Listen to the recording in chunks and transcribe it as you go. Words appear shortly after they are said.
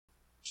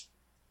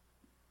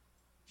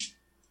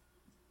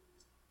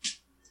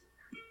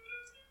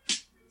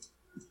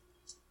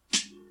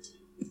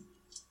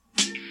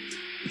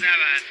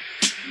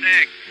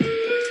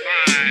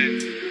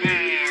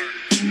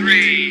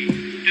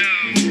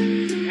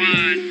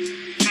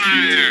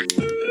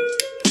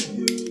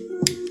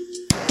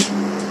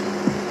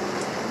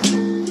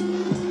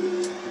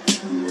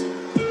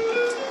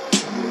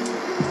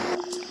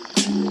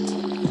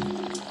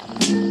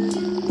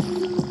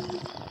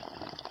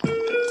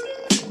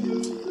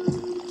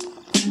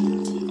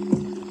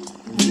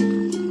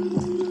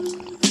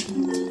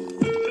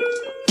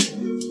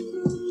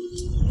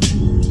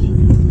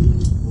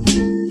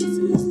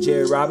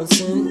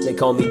Robinson. They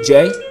call me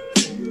Jay.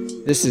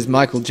 This is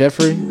Michael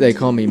Jeffrey. They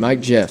call me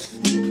Mike Jeff.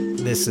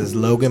 This is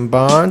Logan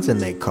Barnes,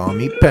 and they call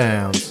me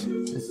Pounds.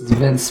 This is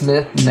Vince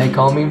Smith, and they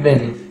call me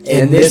Vinny.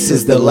 And this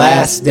is The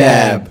Last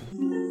Dab.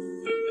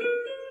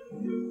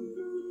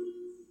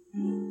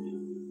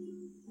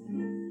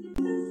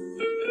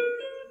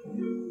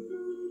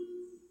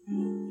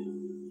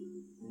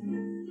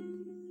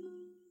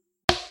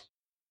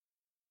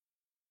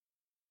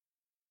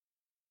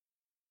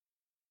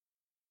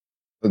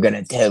 We're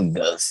gonna tell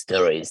ghost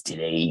stories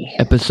today.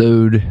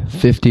 Episode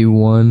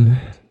 51.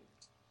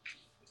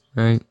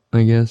 Right,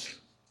 I guess.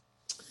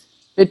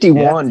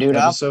 51, dude.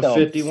 Episode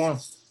 51.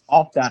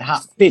 Off that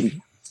hot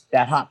 50.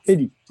 That hot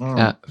 50.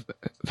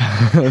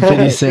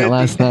 50 Cent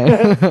last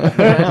night.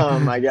 Oh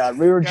my god.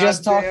 We were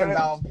just talking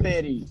about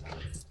 50.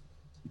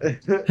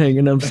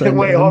 Hanging upside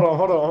Wait, down.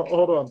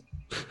 hold on.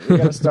 We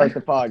gotta start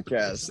the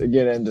podcast and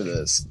get into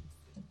this.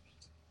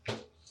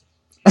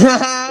 Am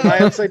I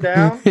upside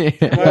down? Am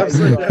I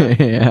upside down?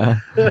 Yeah.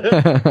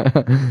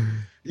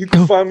 You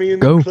can find me in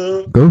the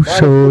club. Go,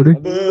 shorty.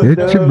 Got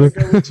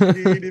what you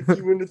need if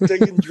you into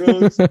taking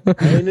drugs. I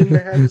ain't in the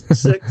habit of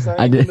sex.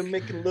 I ain't into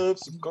making love.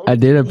 So I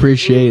did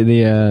appreciate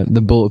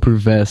the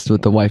bulletproof vest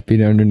with the wife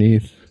beater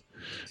underneath.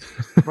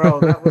 Bro,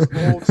 that was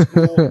old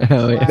school.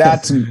 Hell yeah.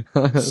 That's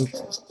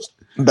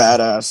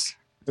badass.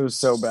 It was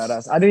so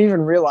badass. I didn't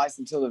even realize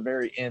until the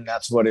very end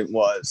that's what it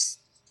was.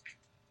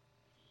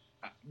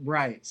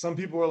 Right. Some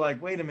people were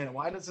like, wait a minute,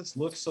 why does this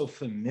look so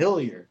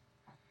familiar?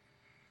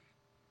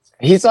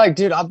 He's like,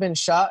 dude, I've been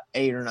shot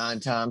 8 or 9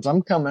 times.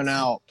 I'm coming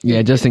out.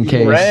 Yeah, just in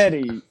case.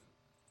 Ready.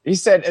 He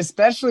said,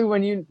 especially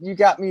when you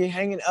got me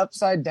hanging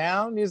upside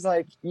down. He's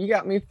like, you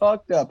got me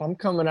fucked up. I'm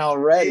coming out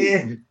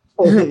ready.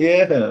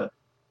 Yeah.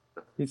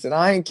 He said,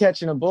 I ain't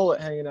catching a bullet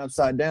hanging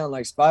upside down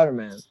like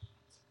Spider-Man.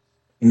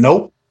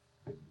 Nope.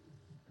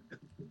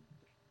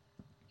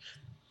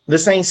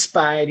 This ain't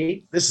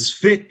Spidey. This is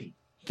 50.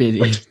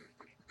 50.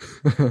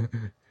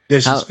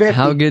 This is 50.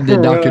 How good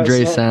did Dr.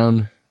 Dre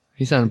sound?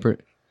 He sounded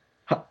pretty.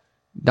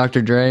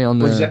 Dr. Dre on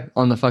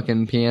the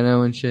fucking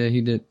piano and shit.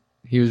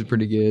 He was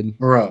pretty good,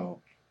 bro.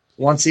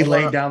 Once he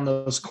laid down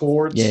those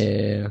chords.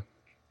 Yeah.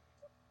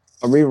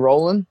 Are we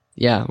rolling?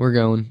 Yeah, we're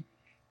going.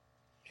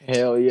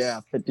 Hell yeah,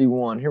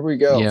 51. Here we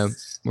go. Yeah,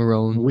 we're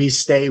rolling. We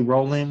stay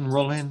rolling.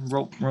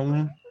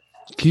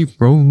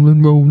 Keep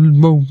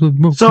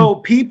rolling. So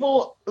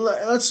people,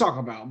 let's talk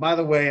about. By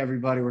the way,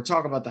 everybody, we're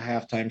talking about the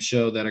halftime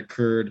show that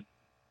occurred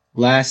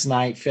last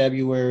night,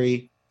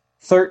 February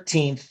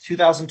 13th,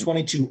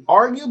 2022.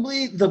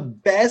 Arguably the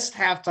best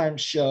halftime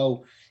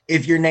show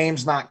if your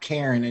name's not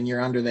Karen and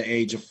you're under the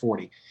age of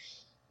 40.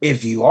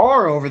 If you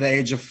are over the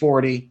age of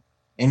 40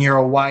 and you're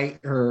a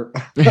white or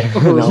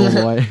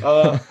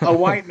a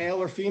white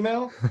male or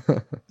female,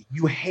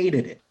 you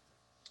hated it.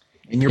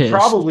 And you're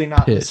probably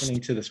not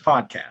listening to this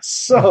podcast.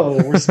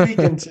 So we're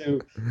speaking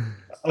to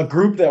a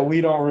group that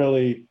we don't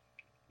really,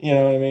 you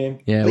know what I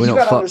mean? Yeah,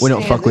 but we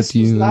don't fuck with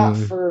you.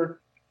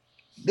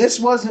 This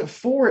wasn't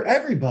for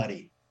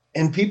everybody.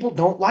 And people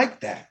don't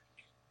like that.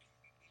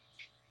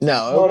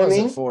 No, it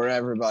wasn't for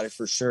everybody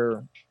for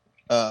sure.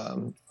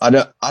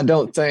 I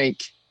don't think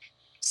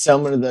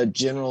some of the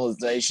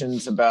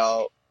generalizations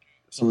about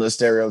some of the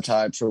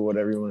stereotypes or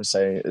whatever you want to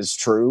say is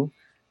true.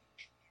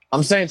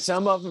 I'm saying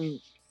some of them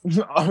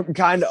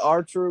kind of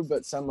are true,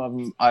 but some of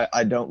them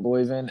I don't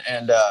believe in.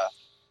 And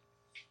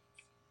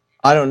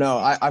I don't know.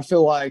 I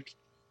feel like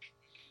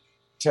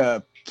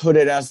to put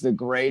it as the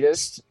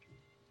greatest,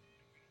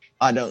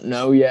 I don't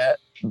know yet.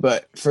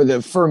 But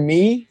for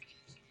me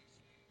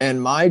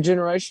and my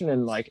generation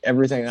and like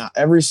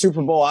every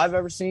Super Bowl I've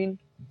ever seen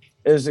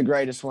is the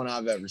greatest one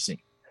I've ever seen.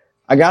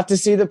 I got to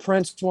see the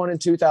Prince one in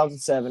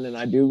 2007, and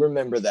I do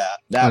remember that.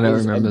 That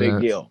was a big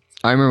deal.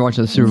 I remember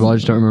watching the Super Bowl. I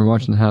just don't remember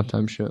watching the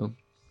halftime show.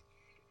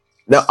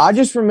 No, I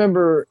just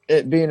remember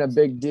it being a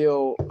big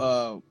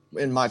deal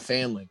in my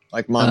family.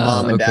 Like my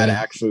mom and dad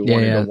actually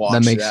wanted to watch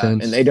that. Makes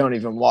sense. And they don't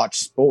even watch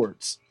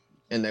sports.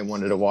 And they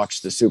wanted to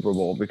watch the Super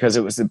Bowl because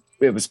it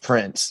was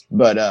Prince.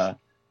 But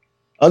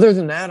other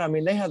than that, I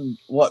mean, they had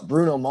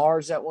Bruno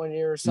Mars that one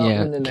year or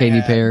something. Yeah, and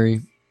Katy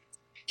Perry.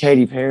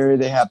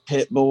 They have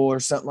Pitbull or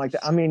something like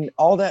that. I mean,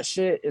 all that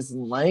shit is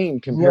lame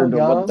compared to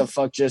what the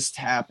fuck just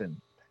happened.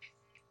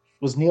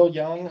 Was Neil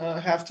Young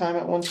halftime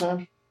at one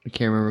time? I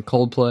can't remember.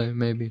 Coldplay,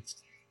 maybe.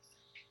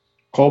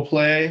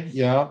 Coldplay,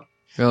 yeah.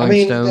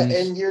 Rolling Stones.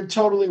 And you're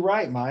totally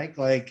right, Mike.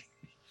 Like,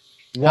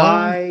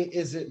 why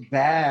is it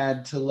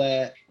bad to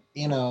let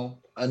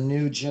a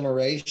new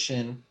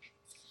generation,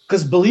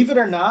 because believe it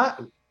or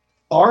not,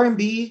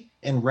 R&B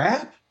and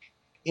rap,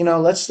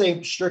 let's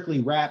say strictly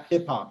rap,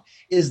 hip hop,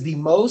 is the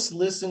most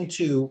listened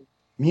to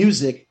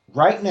music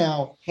right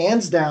now,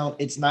 hands down.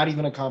 It's not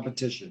even a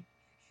competition.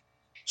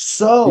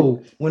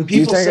 So when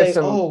people say,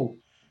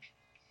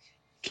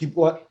 keep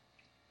what?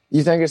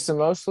 You think it's the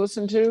most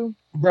listened to?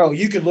 Bro,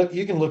 you can look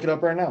it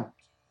up right now.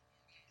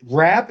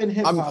 Rap and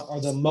hip hop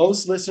are the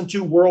most listened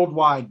to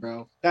worldwide,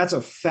 bro. That's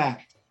a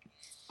fact.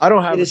 I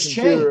don't have a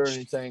computer or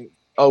anything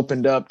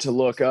opened up to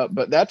look up,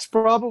 but that's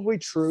probably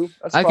true.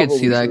 I could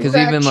see that because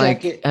even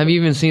like, have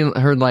you even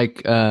heard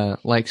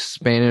like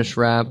Spanish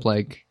rap,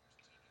 like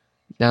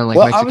down like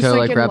Mexico,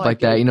 like rap like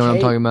that? You know what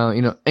I'm talking about?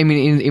 You know, I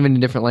mean, even in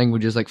different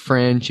languages like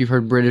French. You've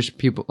heard British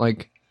people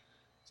like,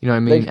 you know what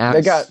I mean?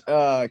 They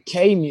got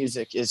K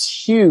music is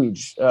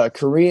huge.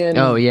 Korean.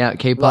 Oh yeah,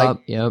 K-pop.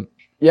 Like, yep.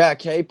 Yeah,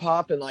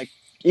 K-pop and like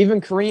even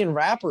Korean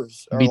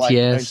rappers are BTS, like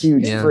a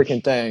huge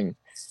freaking thing.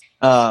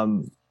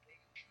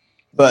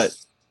 But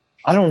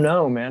I don't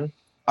know, man.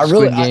 I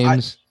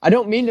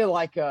don't mean to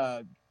like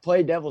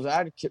play devil's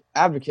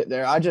advocate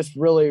there. I just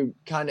really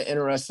kind of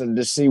interested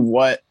to see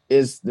what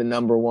is the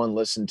number one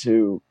listened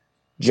to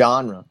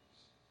genre.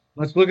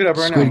 Let's look it up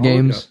right now. Squid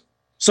Games.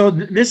 So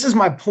this is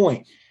my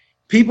point.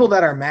 People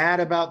that are mad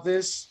about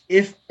this,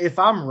 if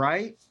I'm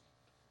right,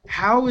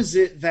 how is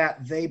it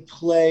that they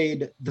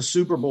played the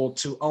Super Bowl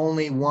to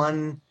only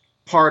one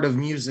part of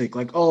music?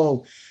 Like,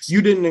 oh,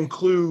 you didn't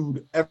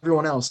include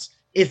everyone else.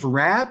 If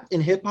rap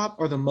and hip hop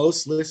are the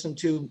most listened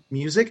to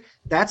music,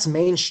 that's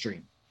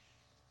mainstream.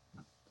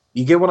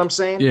 You get what I'm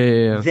saying?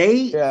 Yeah.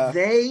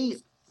 They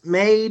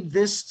made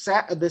this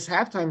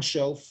halftime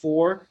show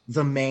for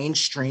the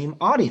mainstream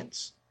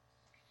audience.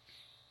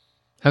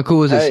 How cool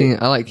was it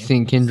seeing? I like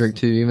seeing Kendrick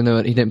too, even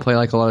though he didn't play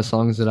like a lot of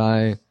songs that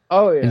I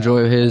enjoy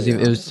of his.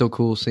 It was still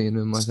cool seeing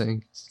him, I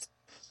think.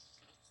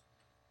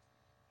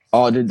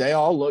 Oh, dude, they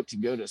all looked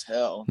good as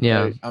hell.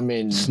 Yeah. I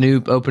mean,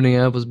 Snoop opening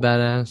up was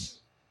badass.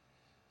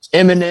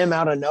 Eminem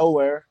out of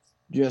nowhere.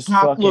 Just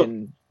fucking.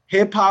 Look,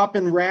 hip hop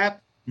and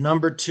rap,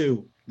 number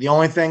 2. The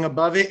only thing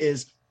above it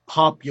is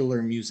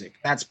popular music.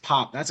 That's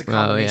pop. That's a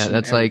combination. Oh, yeah.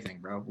 That's of everything,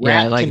 like, bro.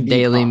 Rap like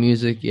daily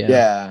music.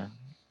 Yeah.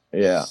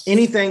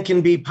 Anything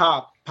can be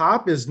pop.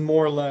 Pop is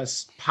more or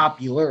less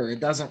popular.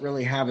 It doesn't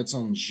really have its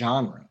own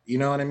genre. You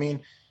know what I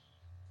mean?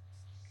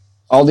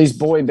 All these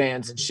boy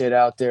bands and shit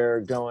out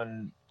there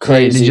going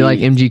crazy. Hey, did you like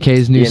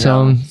MGK's new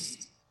song?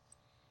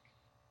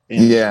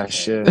 Yeah,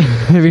 shit.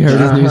 Have you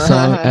heard his new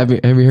song? Have you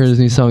heard his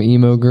new song,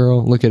 Emo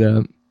Girl? Look it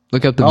up.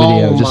 Look up the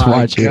video. Just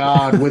watch it. Oh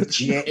my God, with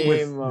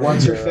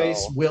what's her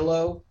face,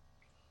 Willow.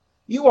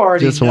 You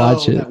already know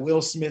that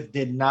Will Smith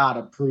did not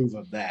approve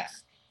of that.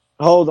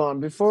 Hold on,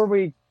 before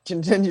we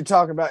continue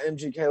talking about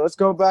MGK, let's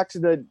go back to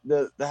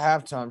the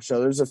halftime show.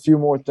 There's a few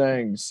more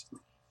things.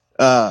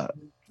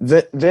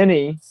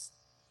 Vinny,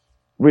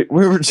 we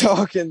were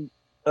talking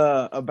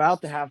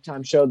about the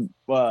halftime show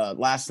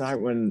last night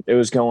when it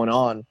was going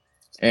on,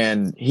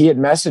 and he had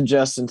messaged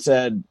us and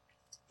said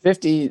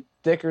 50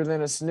 thicker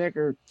than a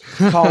Snicker,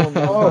 call him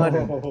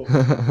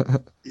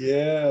 100.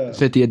 Yeah.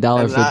 $50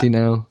 $1.50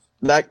 now.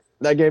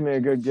 That gave me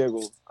a good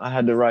giggle. I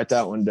had to write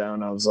that one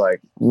down. I was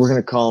like, we're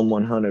gonna call him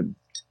 100.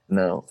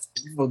 No.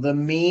 Well, the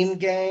meme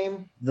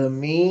game, the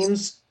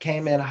memes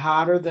came in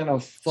hotter than a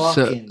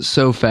fucking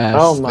so fast.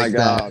 Oh my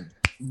God,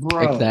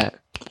 bro! Like that.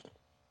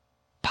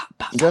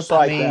 Just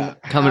like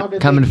that.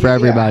 Coming for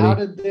everybody. How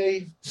did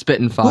they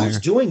spitting fire? Who's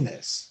doing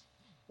this?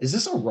 Is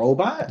this a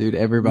robot? Dude,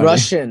 everybody.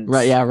 Russians.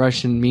 Right, yeah,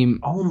 Russian meme.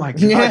 Oh my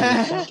God, you're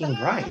fucking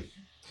right.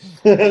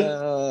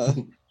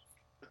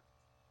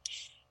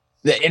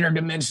 The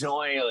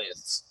interdimensional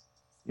aliens.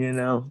 You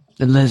know?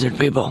 The lizard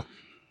people.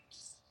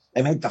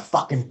 They make the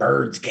fucking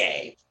birds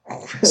gay.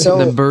 So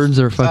the birds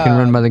are fucking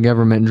run by the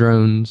government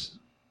drones.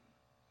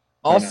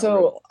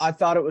 Also, I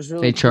thought it was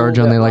really They charge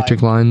on the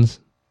electric lines.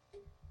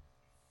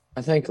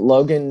 I think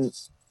Logan,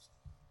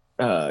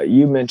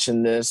 you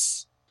mentioned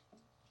this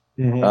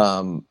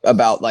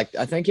about like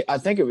I think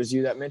it was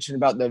you that mentioned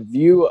about the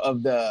view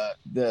of the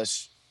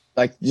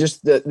like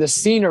just the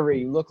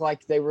scenery looked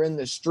like they were in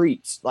the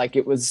streets, like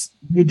it was.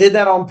 You did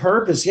that on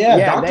purpose,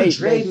 yeah. Dr.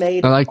 Dre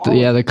made. I like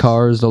the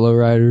cars, the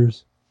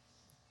lowriders.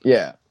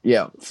 Yeah,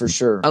 for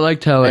sure. I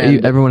liked how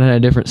everyone had a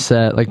different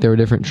set. Like there were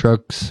different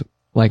trucks.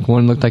 Like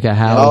one looked like a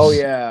house.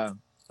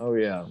 Oh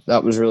yeah,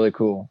 that was really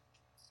cool.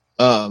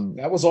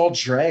 That was all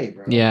Dre,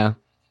 bro. Yeah.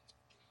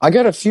 I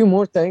got a few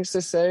more things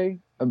to say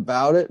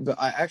about it, but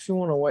I actually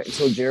want to wait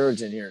until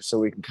Jared's in here so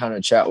we can kind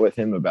of chat with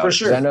him about it. For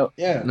sure. I know.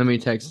 Yeah. Let me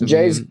text him.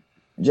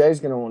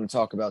 Jay's gonna want to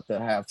talk about the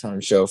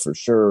halftime show for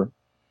sure.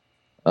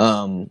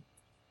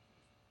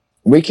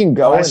 We can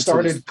go. When I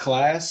started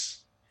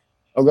class.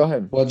 Oh, go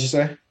ahead. What'd you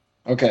say?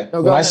 Okay.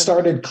 No, when I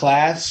started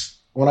class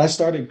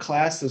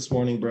this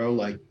morning, bro,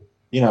 like,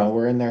 you know,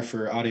 we're in there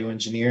for audio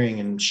engineering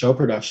and show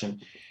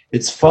production.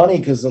 It's funny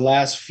because the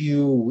last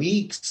few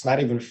weeks, not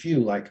even a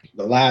few, like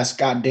the last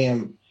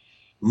goddamn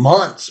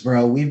months,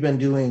 bro, we've been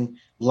doing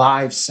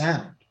live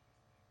sound.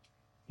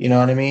 You know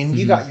what I mean? Mm-hmm.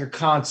 You got your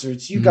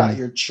concerts, you got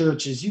your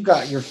churches, you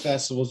got your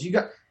festivals,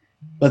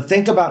 but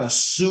think about a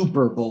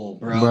Super Bowl,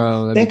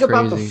 bro. Think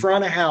about the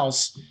front of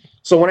house.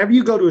 So whenever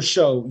you go to a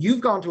show,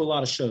 you've gone to a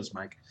lot of shows,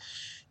 Mike.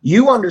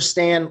 You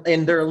understand,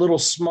 and they're a little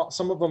small.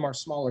 Some of them are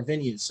smaller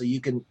venues, so you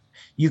can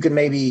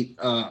maybe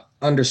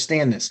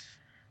understand this.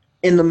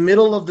 In the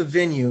middle of the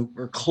venue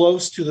or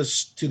close to the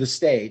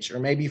stage, or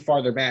maybe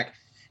farther back,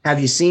 have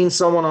you seen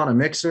someone on a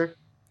mixer?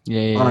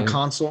 On a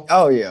console?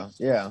 Oh yeah.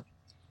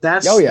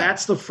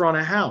 That's the front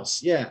of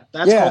house. Yeah,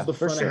 that's called the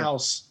front of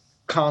house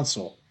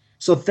console.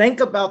 So think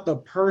about the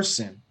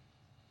person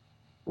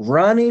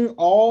running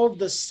all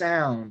the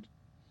sound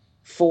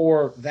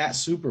for that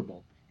Super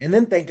Bowl. And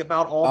then think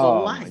about all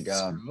the lights,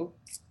 bro.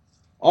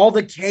 All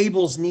the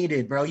cables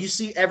needed, bro. You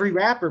see every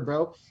rapper,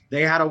 bro,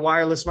 they had a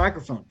wireless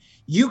microphone.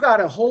 You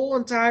got a whole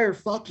entire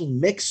fucking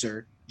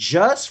mixer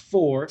just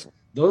for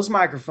those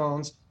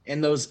microphones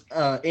and those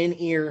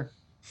in-ear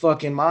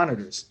fucking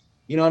monitors.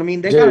 You know what I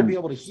mean? They got to be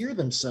able to hear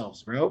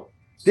themselves, bro.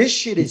 This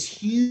shit is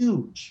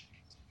huge.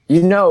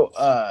 You know,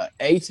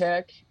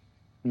 ATEC,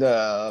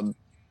 the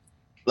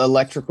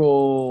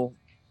electrical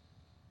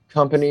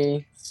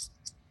company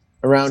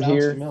around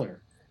here.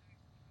 Familiar.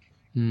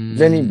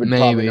 Vinny would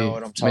probably know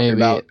what I'm talking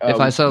about. If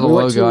I saw the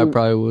logo, I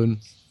probably would.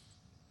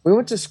 We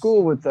went to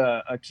school with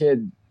a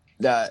kid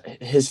that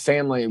his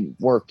family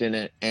worked in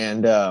it,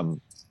 and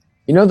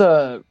you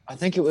know I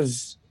think it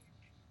was,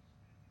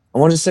 I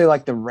want to say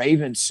like the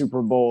Ravens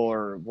Super Bowl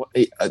or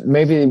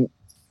maybe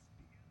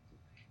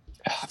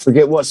I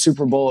forget what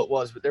Super Bowl it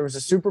was, but there was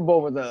a Super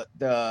Bowl where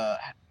the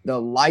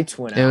lights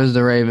went out. It was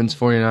the Ravens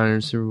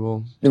 49ers Super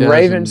Bowl. The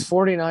Ravens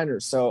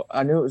 49ers. So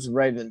I knew it was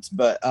Ravens,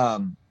 but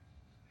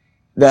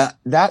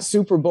that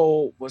Super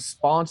Bowl was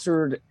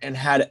sponsored and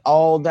had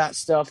all that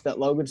stuff that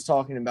Logan's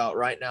talking about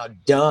right now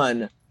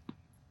done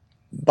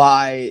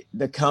by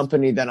the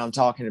company that I'm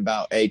talking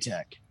about,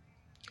 ATEC.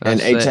 And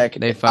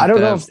ATEC, I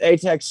don't know if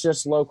ATEC's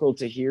just local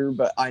to here,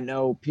 but I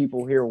know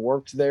people here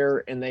worked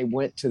there and they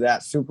went to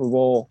that Super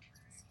Bowl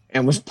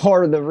and was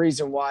part of the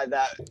reason why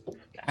that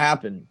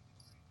happened.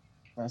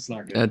 That's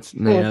not good.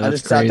 I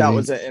just thought that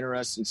was an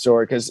interesting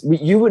story because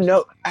you would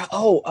know.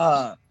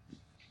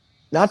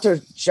 Not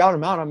to shout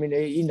him out. I mean,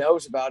 he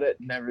knows about it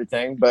and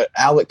everything. But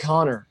Alec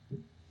Connor.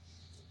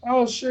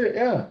 Oh shit!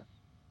 Yeah.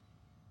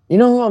 You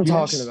know who I'm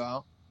talking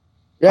about?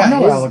 Yeah, I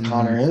know who Alec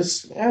Connor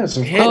is. Yeah,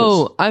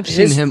 I've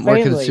seen him work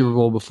at the Super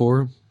Bowl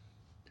before.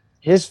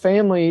 His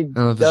family I don't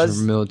know if does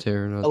it's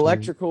military or not.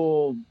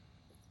 Electrical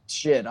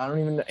shit. I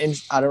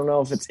don't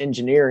know if it's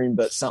engineering,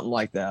 but something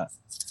like that.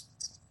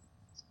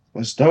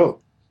 That's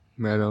dope.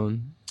 Right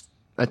on.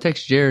 I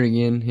text Jared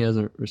again. He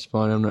hasn't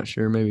responded. I'm not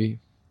sure. Maybe.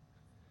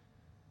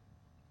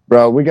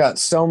 Bro, we got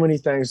so many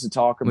things to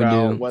talk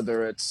about.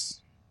 Whether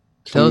it's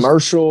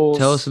commercials.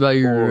 Tell us about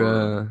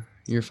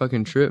your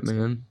fucking trip,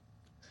 man.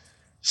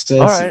 All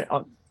right,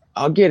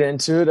 I'll get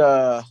into it.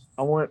 I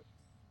went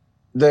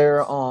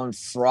there on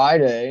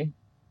Friday.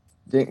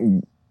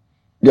 Didn't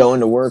go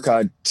into work.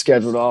 I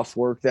scheduled off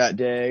work that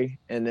day,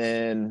 and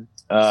then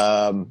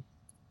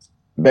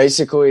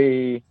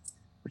basically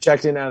we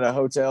checked in at a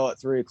hotel at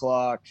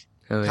 3:00.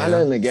 Kind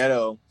of in the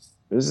ghetto.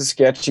 It was a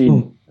sketchy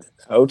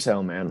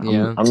hotel, man.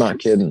 I'm not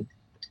kidding.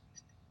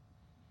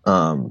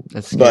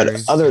 That's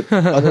scary. But other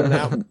than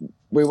that,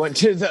 we went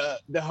to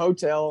the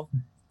hotel.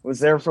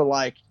 Was there for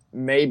like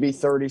maybe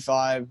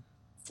 35,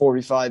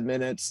 45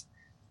 minutes.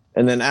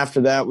 And then after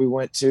that, we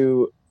went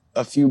to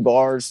a few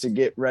bars to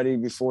get ready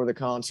before the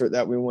concert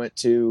that we went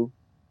to.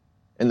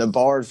 And the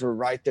bars were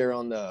right there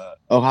on the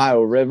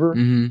Ohio River,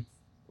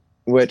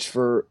 which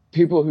for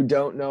people who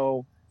don't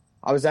know,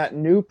 I was at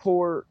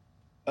Newport,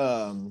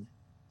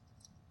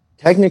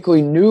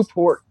 technically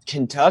Newport,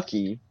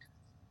 Kentucky.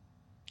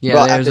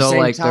 Yeah,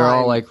 they're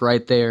all like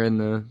right there in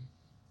the.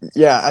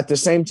 Yeah, at the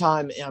same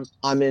time,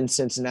 I'm in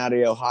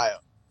Cincinnati, Ohio.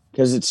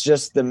 Because it's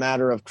just the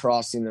matter of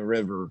crossing the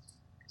river.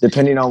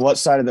 Depending on what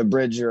side of the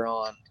bridge you're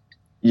on,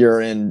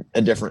 you're in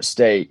a different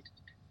state.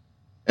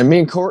 And me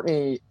and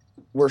Courtney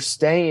were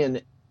staying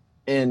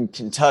in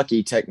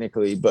Kentucky,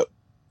 technically, but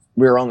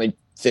we were only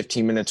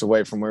 15 minutes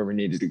away from where we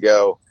needed to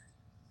go.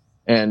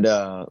 And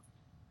so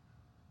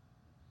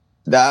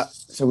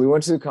we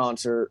went to the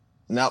concert,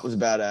 and that was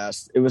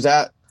badass. It was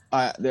the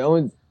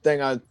only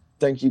thing I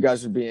think you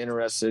guys would be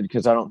interested,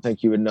 because I don't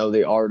think you would know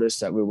the artist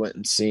that we went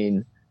and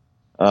seen.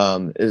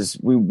 Is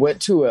we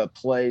went to a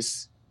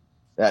place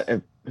that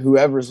if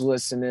whoever's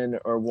listening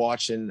or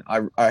watching,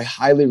 I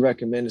highly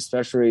recommend,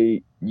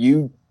 especially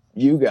you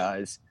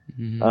guys,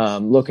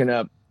 looking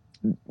up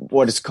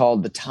what is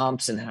called the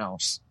Thompson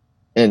House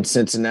in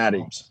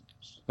Cincinnati.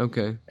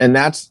 Okay. And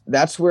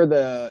that's where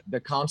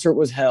the concert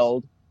was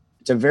held.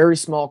 It's a very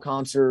small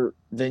concert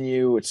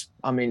venue. It's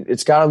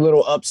got a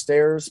little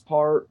upstairs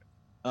part.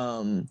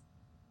 But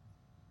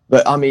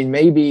I mean,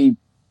 maybe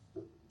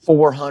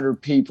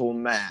 400 people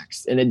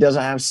max, and it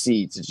doesn't have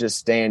seats. It's just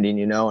standing,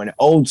 and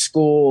old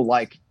school,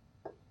 like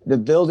the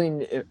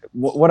building.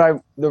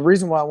 The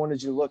reason why I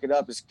wanted you to look it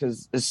up is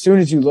because as soon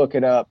as you look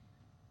it up,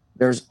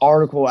 there's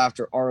article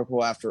after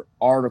article after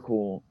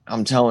article,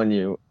 I'm telling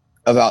you,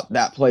 about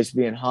that place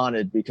being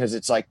haunted because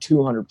it's like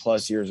 200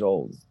 plus years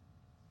old.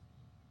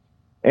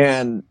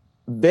 And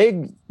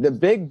the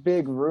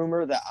big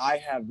rumor that I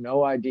have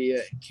no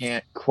idea,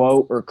 can't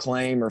quote or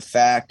claim or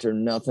fact or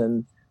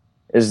nothing,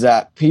 is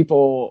that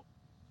people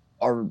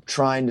are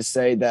trying to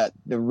say that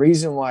the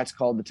reason why it's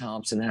called the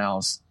Thompson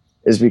House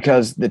is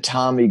because the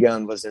Tommy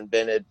gun was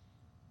invented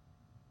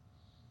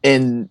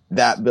in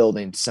that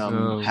building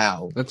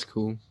somehow. Oh, that's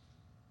cool.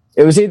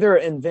 It was either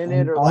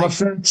invented or I'm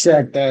gonna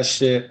check that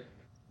shit.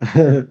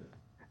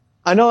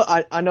 I know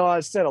I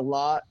said a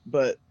lot,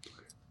 but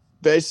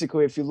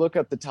basically, if you look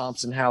up the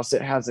Thompson House,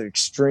 it has an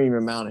extreme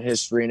amount of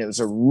history, and it was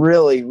a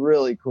really,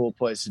 really cool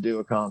place to do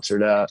a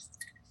concert at.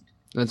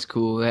 That's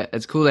cool.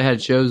 It's cool they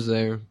had shows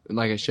there,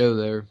 like a show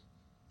there.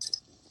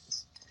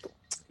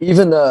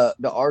 Even the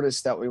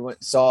artist that we went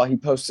and saw, he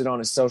posted on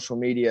his social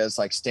media as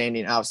like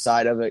standing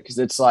outside of it because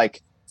it's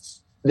like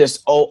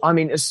this old. I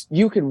mean,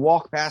 you could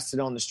walk past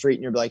it on the street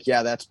and you're like,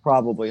 yeah, that's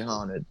probably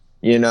haunted.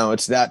 You know,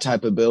 it's that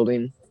type of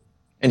building.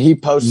 And he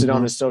posted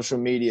on his social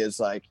media as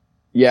like,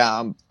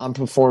 yeah, I'm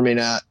performing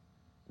at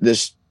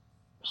this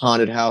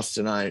haunted house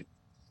tonight.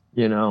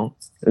 You know,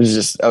 it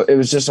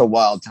was just a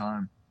wild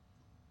time.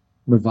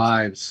 The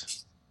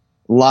vibes,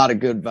 a lot of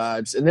good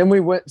vibes. And then we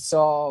went and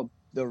saw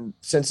the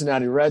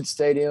Cincinnati Reds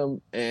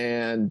Stadium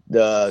and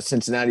the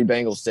Cincinnati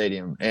Bengals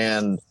Stadium.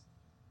 And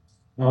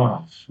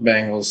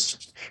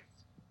Bengals.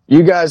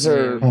 You guys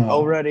are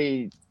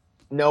already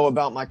know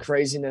about my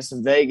craziness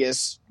in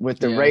Vegas with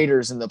the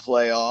Raiders in the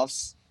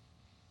playoffs.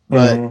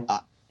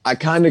 But I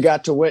kind of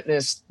got to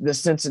witness the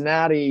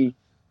Cincinnati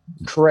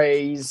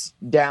craze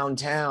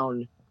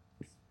downtown.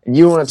 And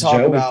you want to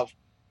talk about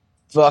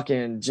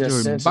fucking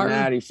just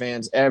Cincinnati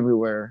fans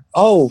everywhere.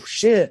 Oh,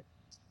 shit.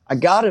 I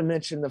got to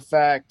mention the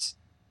fact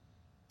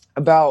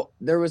about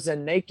there was a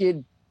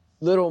naked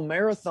little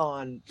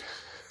marathon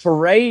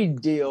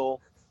parade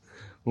deal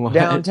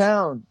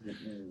downtown.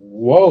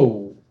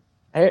 Whoa.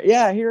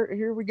 Yeah,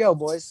 here we go,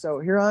 boys. So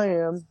here I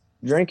am,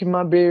 drinking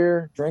my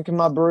beer, drinking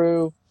my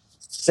brew,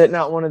 sitting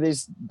out one of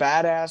these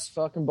badass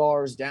fucking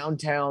bars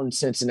downtown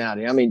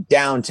Cincinnati. I mean,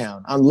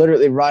 downtown. I'm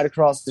literally right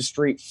across the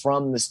street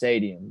from the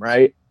stadium,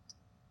 right?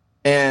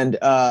 And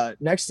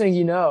next thing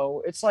you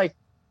know, it's like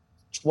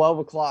 12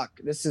 o'clock.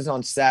 This is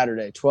on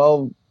Saturday,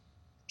 12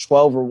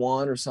 or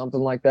 1 or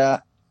something like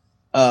that.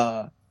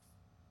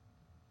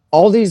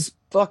 All these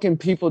fucking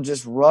people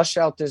just rush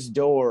out this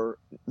door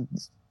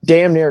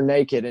damn near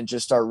naked and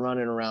just start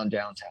running around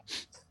downtown.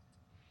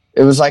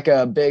 It was like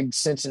a big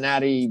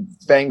Cincinnati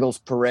Bengals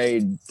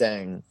parade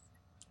thing.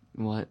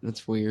 What?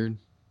 That's weird.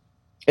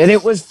 And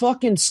it was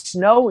fucking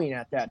snowing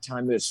at that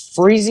time. It was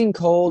freezing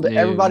cold. Dude,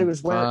 everybody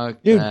was wearing...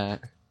 Dude,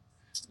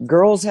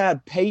 girls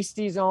had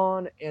pasties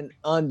on and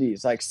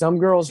undies. Like, some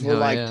girls were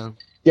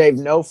gave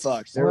no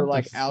fucks. They were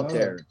like out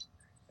there.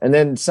 And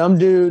then some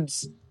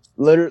dudes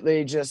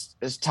literally just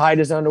as tight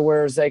as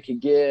underwear as they could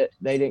get.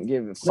 They didn't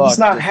give a fuck.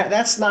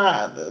 That's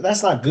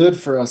not good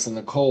for us in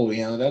the cold.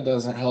 You know, that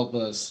doesnn't help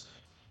us.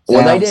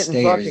 Well, they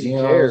didn't fucking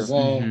care.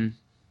 Mm-hmm.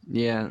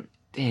 Yeah,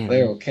 damn.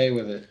 They're okay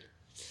with it.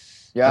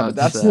 Yeah, but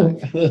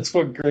that's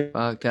what great.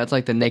 Fuck, that's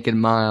like the naked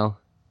mile.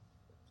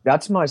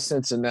 That's my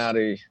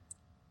Cincinnati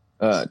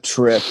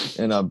trip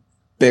in a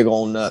big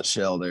old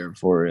nutshell there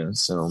for you.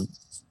 So,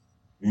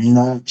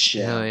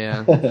 nutshell. Oh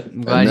yeah,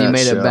 I'm glad you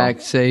made it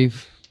back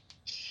safe.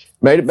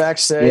 Made it back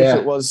safe. Yeah.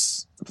 It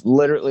was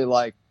literally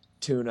like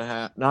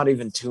 2.5, not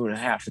even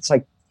 2.5. It's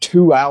like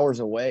 2 hours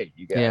away,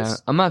 you guys. Yeah,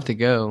 I'm about to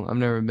go. I've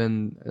never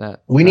been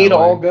that. We need to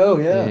all go,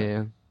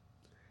 yeah.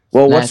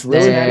 Well, what's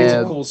really nice,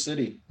 a cool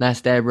city.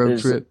 Last dad road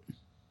trip.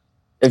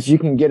 If you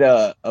can get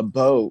a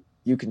boat,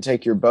 you can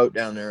take your boat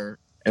down there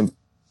and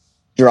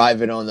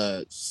drive it on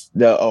the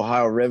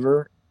Ohio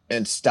River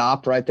and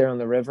stop right there on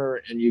the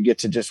river, and you get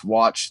to just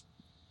watch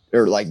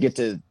or like get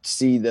to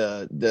see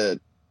the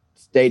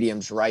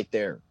stadiums right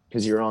there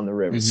because you're on the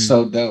river. It's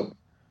so dope.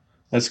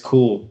 That's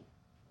cool.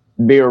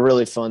 Be a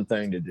really fun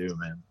thing to do,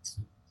 man.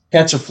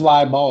 Catch a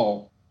fly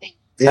ball.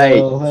 Hey,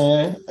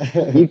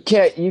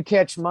 you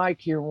catch Mike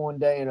here one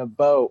day in a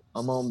boat.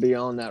 I'm gonna be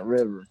on that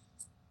river.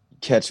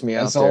 Catch me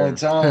out there.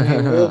 That's the only time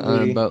he will be.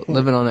 On a boat,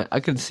 living on it.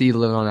 I could see you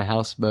living on a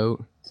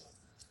houseboat.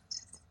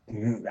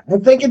 I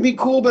think it'd be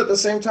cool, but at the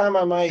same time,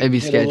 I might it'd be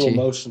get sketchy. a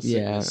little motion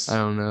sickness. Yeah, I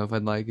don't know if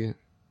I'd like it.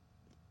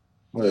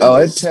 Oh,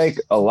 it'd take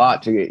a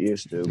lot to get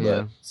used to,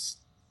 but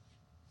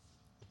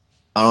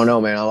I don't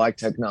know, man. I like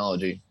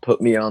technology.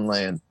 Put me on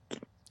land.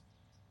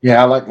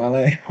 Yeah, I like my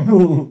land.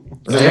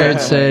 Jared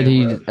said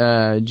he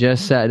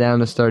just sat down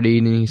to start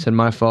eating. He said,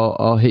 "My fault.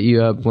 I'll hit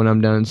you up when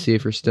I'm done and see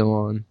if you're still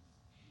on."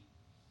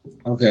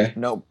 Okay.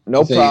 No so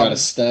problem. You got to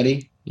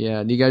study.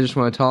 Yeah. Do you guys just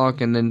want to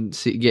talk and then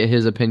get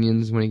his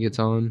opinions when he gets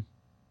on?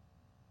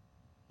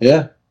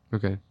 Yeah.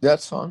 Okay.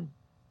 That's fun.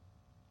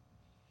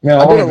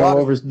 Yeah, I want to go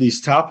over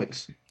these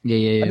topics.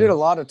 Yeah. I did a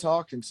lot of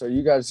talking, so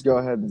you guys go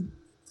ahead and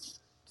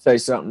say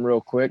something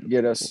real quick.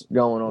 Get us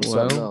going on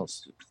something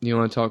else. You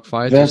want to talk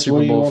fights or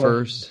Super Bowl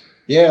first?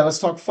 Yeah, let's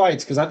talk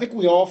fights because I think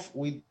we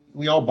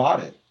all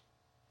bought it.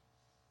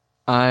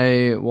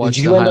 I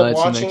watched the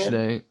highlights the next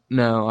day.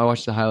 No, I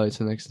watched the highlights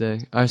the next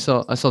day. I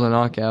saw the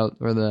knockout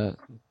or the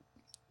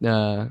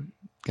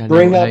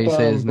bring up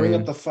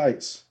the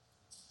fights.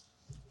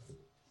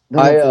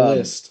 Bring up the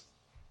list.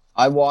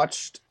 I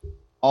watched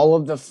all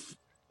of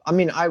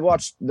I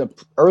watched the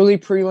early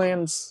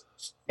prelims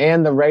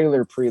and the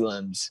regular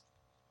prelims.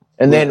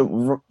 And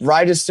then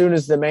right as soon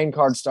as the main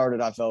card started,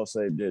 I fell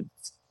asleep, dude.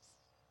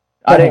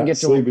 I didn't get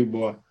to sleepy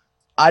boy.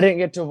 I didn't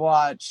get to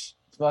watch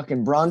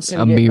fucking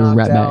Brunson get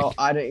knocked out.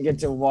 I didn't get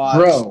to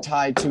watch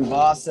Tai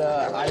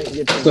Tuivasa. I didn't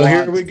get to watch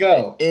here we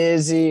go.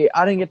 Izzy.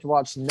 I didn't get to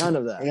watch none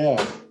of that.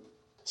 Yeah.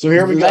 So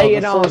here we go.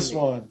 The first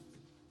one.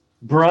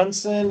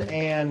 Brunson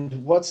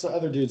and what's the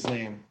other dude's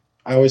name?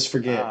 I always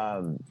forget.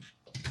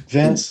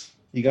 Vince,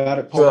 you got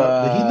it pulled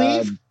up. Did he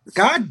leave?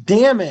 God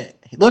damn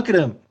it. Look at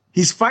him.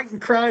 He's fighting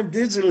crime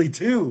digitally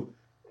too.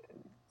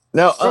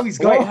 No, he's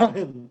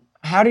gone.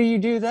 How do you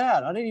do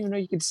that? I didn't even know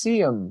you could see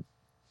him.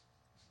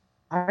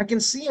 I can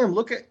see him.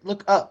 Look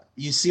up.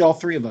 You see all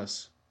three of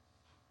us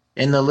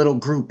in the little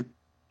group.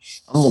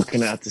 I'm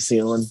looking at the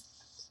ceiling.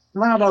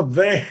 Not up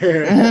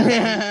there.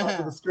 Top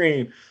of the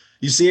screen.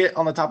 You see it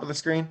on the top of the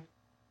screen?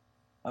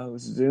 Oh,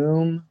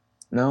 Zoom.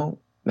 No,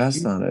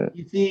 that's not it.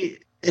 You see,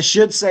 it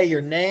should say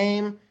your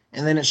name,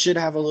 and then it should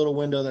have a little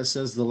window that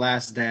says the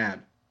last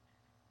dab.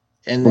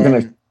 And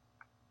we're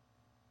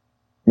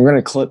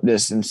gonna clip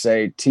this and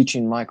say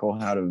teaching Michael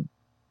how to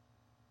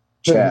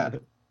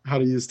chat, how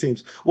to use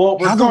Teams. Well,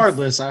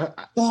 regardless,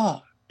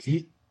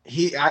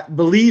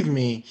 believe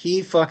me,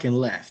 he fucking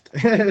left.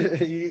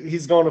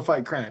 He's going to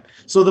fight crime.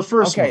 So the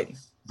first one,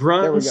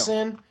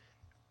 Brunson.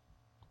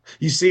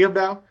 You see him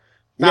now?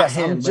 Yes,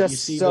 I'm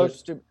just so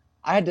stupid.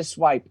 I had to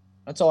swipe.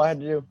 That's all I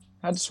had to do.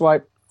 I had to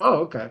swipe.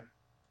 Oh, okay.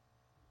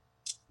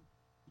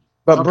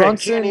 But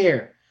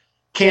Brunson,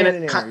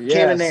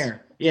 Cannonair.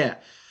 Yeah.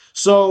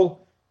 So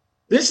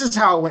this is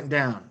how it went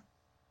down.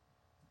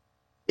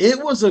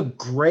 It was a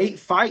great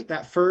fight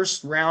that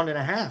first round and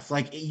a half.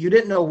 Like, you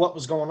didn't know what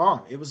was going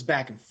on. It was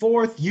back and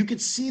forth. You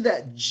could see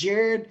that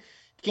Jared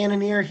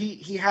Cannonier,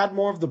 he had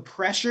more of the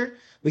pressure,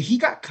 but he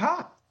got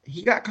caught.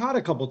 He got caught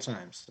a couple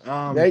times.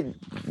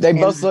 They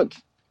both look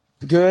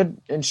good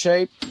in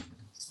shape.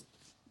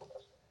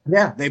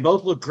 Yeah, they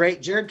both look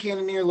great. Jared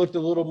Cannonier looked a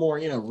little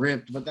more,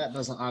 ripped, but that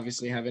doesn't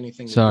obviously have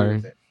anything to do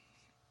with it.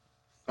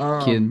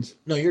 Kids.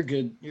 No, you're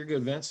good. You're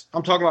good, Vince.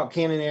 I'm talking about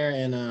Cannonier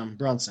and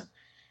Brunson.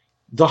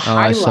 The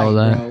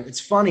highlight, bro, it's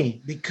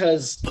funny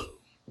because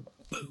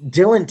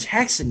Dylan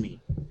texted me.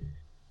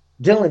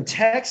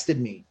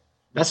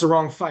 That's the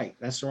wrong fight.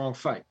 I thought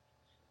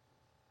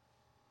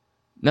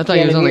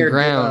he was on the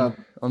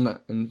ground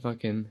and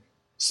fucking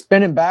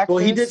spinning back. Well,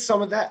 he did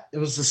some of that. It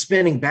was the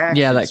spinning back.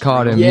 Yeah, that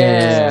caught him.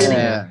 Yeah,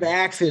 spinning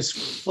back fist,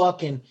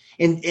 fucking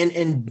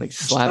and like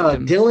slapped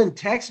him. Dylan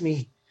texted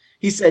me.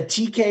 He said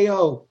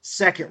TKO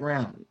second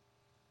round.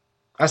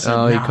 I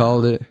said, he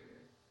called it.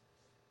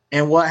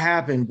 And what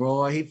happened,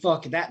 bro? He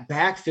fucking that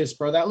back fist,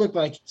 bro. That looked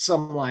like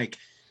some like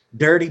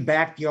dirty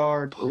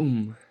backyard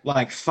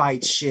like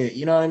fight shit.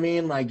 You know what I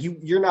mean? Like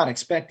you're not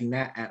expecting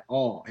that at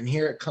all. And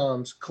here it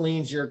comes,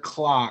 cleans your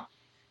clock,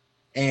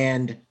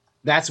 and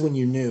that's when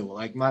you knew.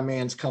 Like, my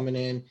man's coming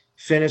in,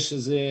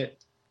 finishes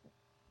it,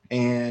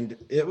 and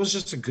it was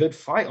just a good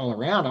fight all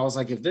around. I was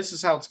like, if this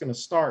is how it's going to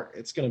start,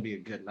 it's going to be a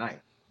good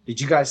night. Did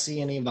you guys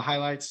see any of the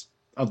highlights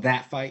of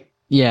that fight?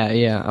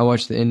 Yeah. I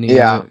watched the ending.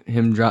 Yeah,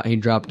 he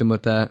dropped him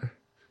with that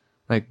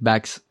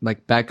back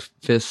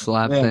fist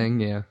slap thing.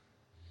 Yeah.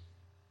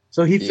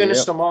 So he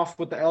finished him off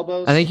with the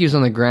elbows. I think he was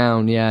on the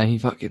ground. Yeah, you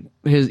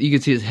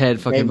could see his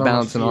head fucking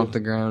bouncing off the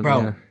ground,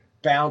 bro.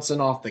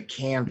 Bouncing off the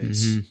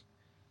canvas. Mm-hmm.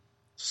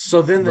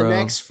 So then the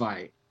next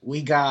fight,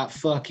 we got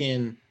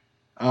fucking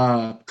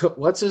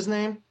what's his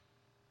name?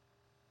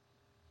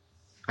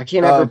 I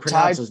can't ever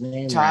pronounce his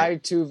name. Tai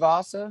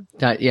Tuivasa.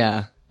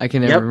 Yeah, I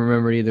can never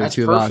remember either. That's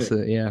Tuivasa.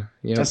 Perfect. Yeah.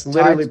 That's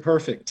literally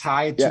perfect.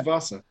 Tai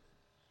Tuivasa.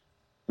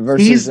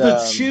 Versus, he's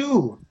the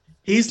chew.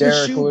 He's Derek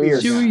the shoe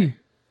beer guy.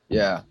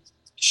 Yeah.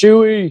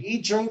 Chewy. He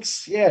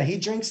drinks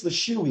the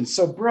shoey.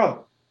 So,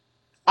 bro,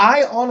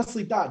 I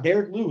honestly thought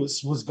Derek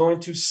Lewis was going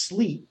to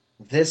sleep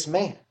this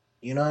man.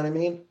 You know what I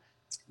mean?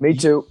 Me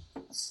too.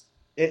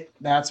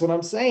 That's what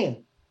I'm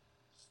saying.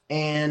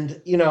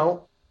 And,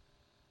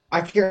 I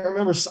can't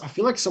remember. I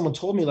feel like someone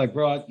told me, like,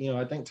 bro,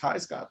 I think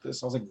Ty's got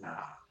this. I was like,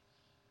 nah.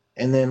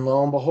 And then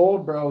lo and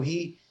behold, bro,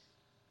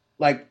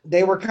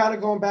 they were kind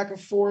of going back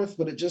and forth,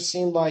 but it just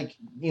seemed like,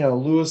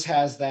 Lewis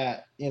has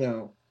that,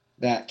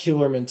 that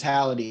killer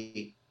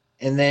mentality.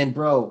 And then,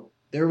 bro,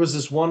 there was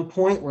this one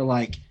point where,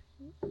 like,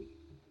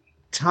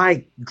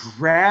 Ty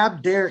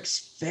grabbed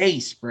Derek's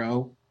face,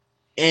 bro,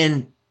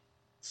 and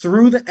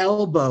threw the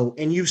elbow,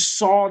 and you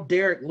saw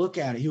Derek look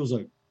at it. He was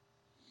like,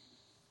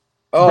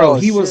 bro,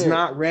 he was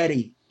not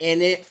ready,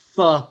 and it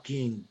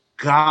fucking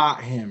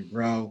got him,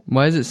 bro.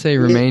 Why does it say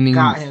remaining? It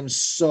got him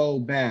so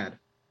bad.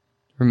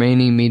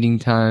 Remaining meeting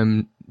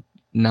time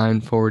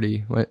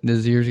 9:40. What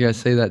does yours guys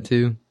say that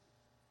too?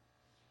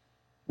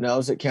 No,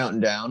 is it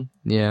counting down?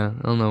 Yeah,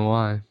 I don't know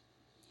why.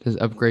 Does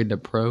it upgrade to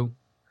pro?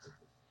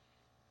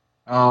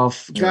 Oh,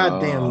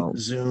 goddamn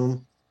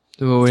Zoom.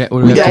 So we have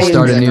to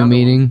start a new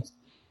meeting?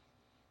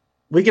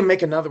 We can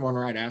make another one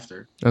right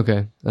after.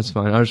 Okay, that's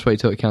fine. I'll just wait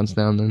till it counts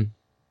down then.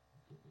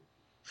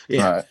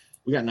 Yeah, right.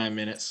 We got 9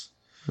 minutes.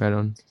 Right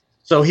on.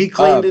 So he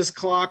cleaned his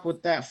clock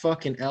with that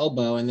fucking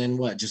elbow, and then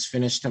what? Just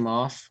finished him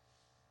off?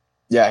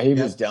 Yeah, he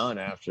was done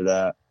after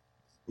that.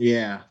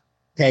 Yeah.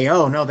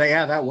 KO. No,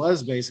 that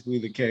was basically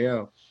the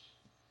KO.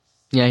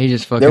 Yeah, he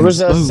just fucking.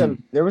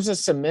 There was a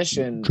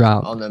submission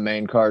drop on the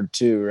main card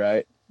too,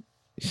 right?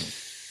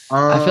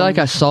 I feel like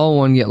I saw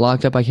one get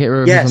locked up. I can't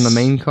remember if it was on the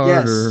main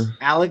card or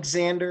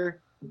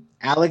Alexander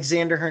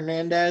Alexander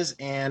Hernandez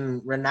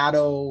and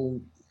Renato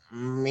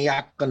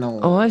Miacono.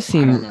 Oh, I've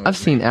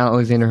seen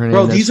Alexander Hernandez.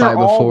 Bro, these are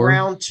all before.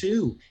 round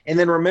 2. And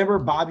then remember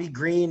Bobby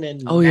Green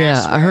and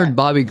I heard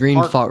Bobby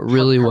Green fought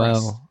really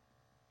well.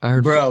 I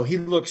heard, bro, he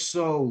looks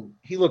so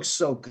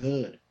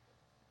good.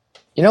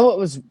 You know what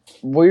was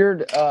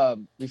weird?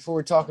 Before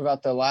we talk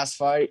about the last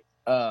fight,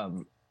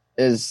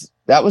 is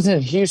that was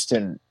in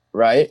Houston,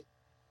 right?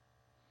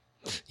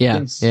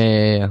 Yeah.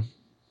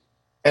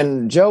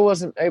 And Joe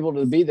wasn't able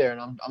to be there,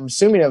 and I'm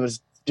assuming it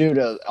was due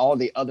to all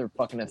the other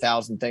fucking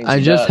 1,000 things.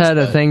 I just had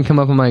a thing come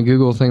up on my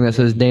Google thing that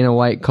says Dana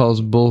White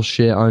calls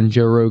bullshit on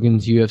Joe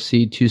Rogan's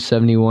UFC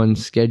 271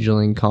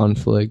 scheduling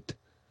conflict.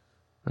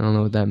 I don't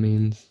know what that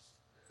means.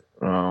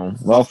 Oh,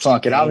 well,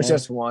 fuck it. I was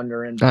just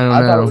wondering.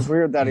 I thought it was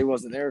weird that he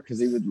wasn't there because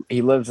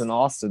he lives in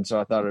Austin, so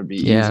I thought it'd be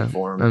easy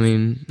for him. I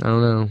mean, I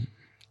don't know.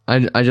 I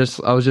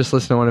was just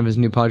listening to one of his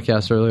new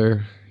podcasts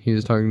earlier. He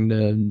was talking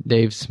to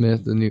Dave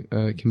Smith, the new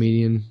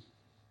comedian.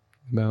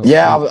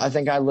 I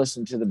think I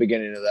listened to the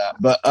beginning of that,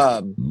 but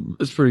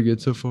it's pretty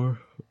good so far.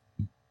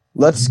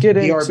 Let's get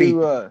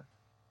into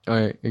all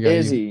right,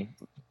 Izzy.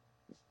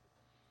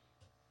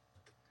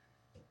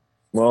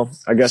 Well,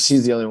 I guess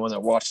he's the only one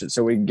that watched it,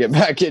 so we can get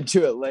back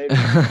into it later.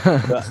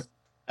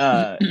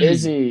 But,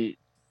 Izzy,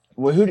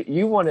 who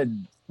you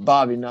wanted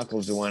Bobby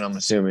Knuckles to win? I'm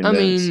assuming. I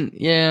mean,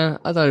 yeah,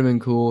 I thought it'd been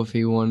cool if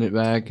he won it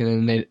back,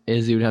 and then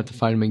Izzy would have to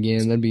fight him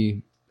again. That'd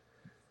be.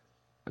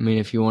 I mean,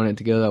 if you want it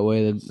to go that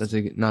way, that's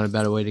not a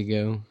bad way to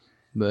go.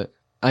 But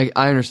I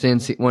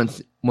understand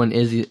when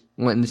Izzy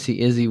wanting to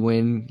see Izzy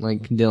win.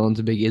 Like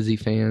Dylan's a big Izzy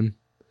fan.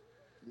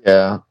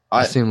 Yeah,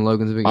 I assume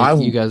Logan's a big.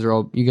 You guys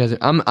are.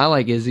 I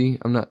like Izzy.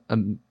 I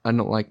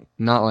don't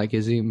like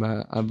Izzy,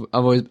 but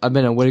I've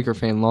been a Whitaker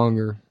fan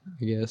longer.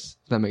 I guess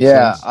if that makes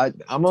sense. Yeah,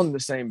 I'm on the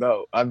same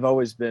boat. I've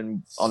always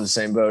been on the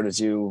same boat as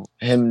you.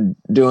 Him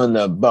doing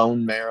the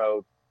bone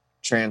marrow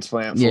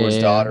transplant for his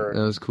daughter.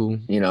 That was cool.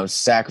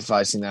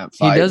 Sacrificing that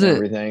fight and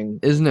everything.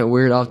 Isn't it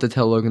weird? I'll have to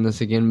tell Logan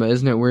this again, but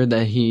isn't it weird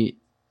that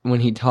when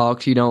he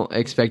talks, you don't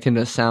expect him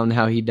to sound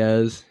how he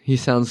does? He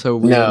sounds so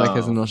weird, like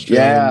as an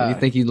Australian. Yeah, you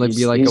think he'd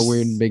be like a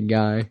weird big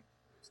guy.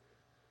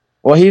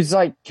 Well, he's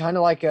like kind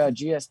of like a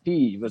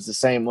GSP. He was the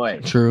same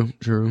way. True.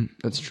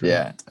 That's true.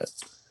 Yeah.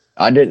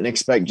 I didn't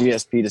expect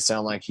GSP to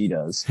sound like he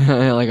does.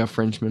 Like a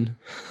Frenchman.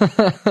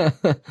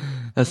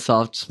 A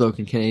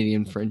soft-spoken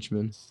Canadian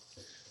Frenchman.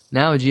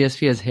 Now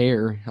GSP has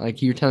hair.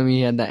 Like you're telling me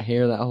he had that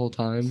hair that whole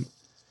time?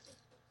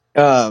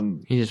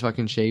 He just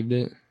fucking shaved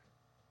it?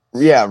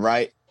 Yeah,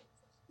 right.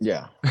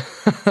 Yeah.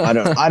 I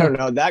don't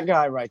know. That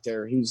guy right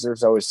there,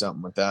 there's always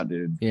something with that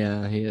dude.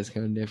 Yeah, he is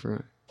kind of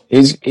different.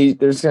 There's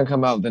gonna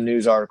come out with a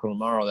news article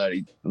tomorrow that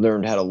he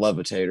learned how to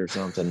levitate or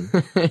something.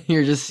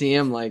 You just see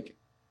him like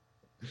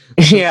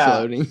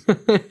floating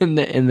in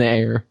the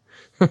air.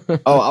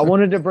 Oh, I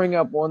wanted to bring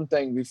up one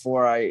thing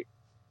before I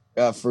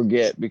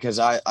forget, because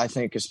I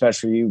think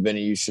especially you,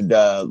 Benny, you should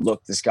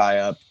look this guy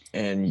up,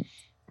 and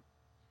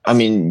I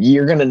mean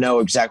you're gonna know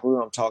exactly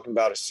what I'm talking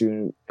about as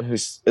soon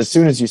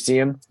as you see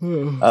him.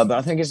 But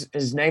I think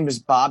his name is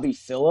Bobby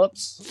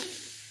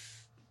Phillips.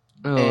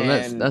 Oh,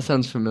 that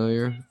sounds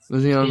familiar.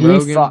 Was he on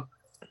Rogan?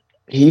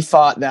 He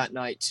fought that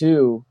night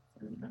too,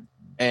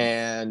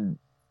 and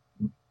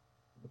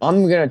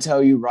I'm gonna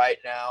tell you right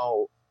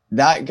now,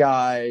 that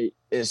guy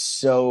is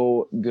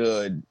so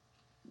good.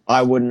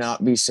 I would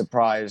not be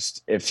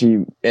surprised if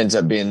he ends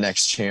up being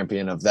next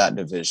champion of that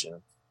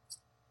division.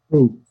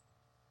 Who?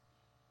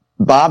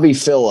 Bobby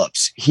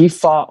Phillips. He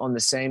fought on the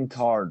same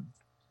card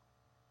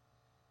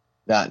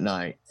that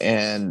night,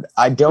 and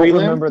I don't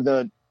remember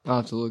the. I'll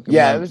have to look.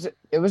 Yeah,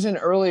 it was an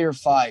earlier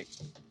fight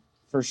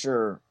for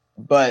sure.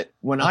 But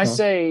when I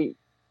say,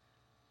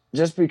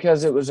 just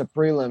because it was a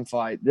prelim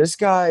fight, this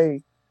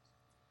guy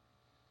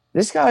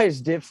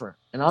is different,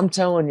 and I'm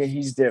telling you,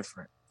 he's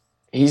different.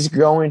 He's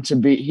going to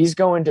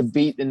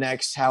beat the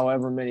next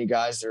however many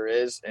guys there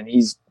is, and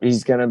he's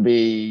going to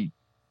be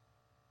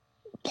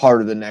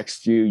part of the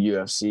next few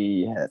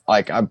UFC.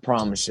 Like, I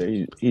promise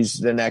you, he's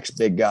the next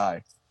big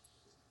guy.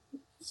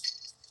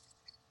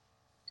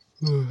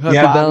 Happy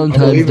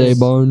Valentine's Day,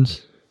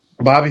 Barnes.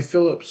 Bobby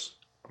Phillips,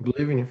 I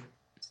believe in you.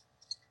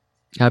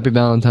 Happy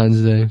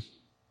Valentine's Day.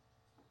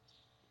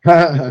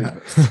 Happy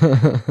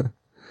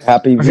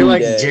I feel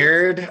like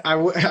Jared. I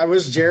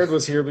wish Jared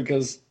was here,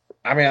 because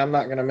I mean, I'm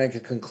not gonna make a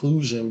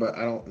conclusion, but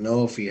I don't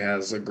know if he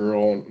has a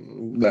girl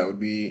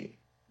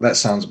that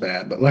sounds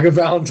bad, but like a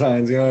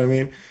Valentine's, you know what I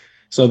mean?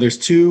 So there's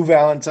 2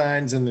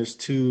 Valentines and there's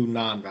 2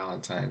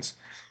 non-Valentines.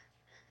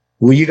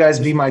 Will you guys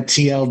be my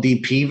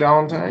TLDP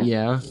Valentine?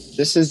 Yeah.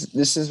 This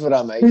is what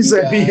I make. He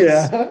said,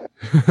 yeah.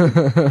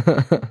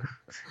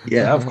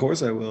 Yeah, of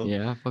course I will.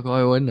 Yeah, fuck,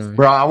 why wouldn't I?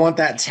 Bro, I want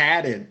that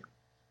tatted.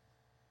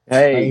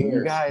 Hey,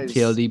 you guys.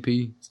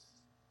 TLDP.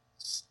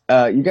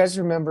 You guys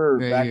remember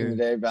back in the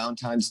day,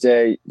 Valentine's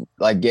Day,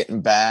 like getting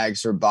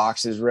bags or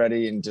boxes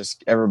ready and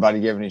just everybody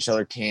giving each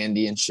other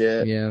candy and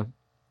shit? Yeah.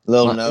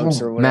 Little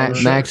notes or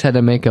whatever. Max had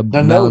to make a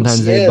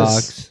Valentine's Day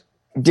box.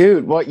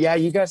 Dude,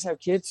 you guys have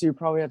kids, so you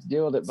probably have to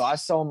deal with it. But I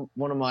saw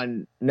one of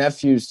my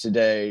nephews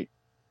today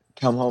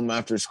come home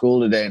after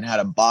school today and had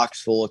a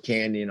box full of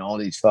candy and all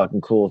these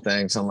fucking cool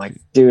things. I'm like,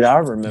 dude, I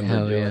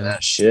remember doing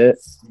that shit.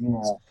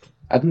 Yeah.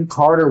 I think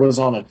Carter was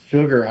on a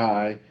sugar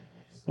high.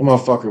 The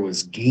motherfucker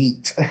was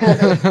geeked.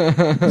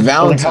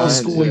 Valentine's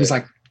school, he was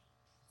like,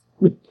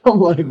 I'm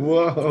like,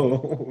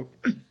 whoa.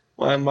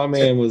 My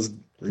man was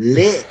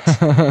lit.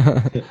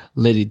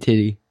 Litty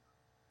titty.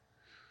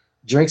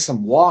 Drink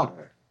some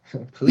water.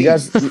 You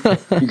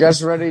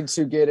guys ready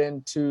to get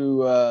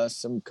into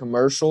some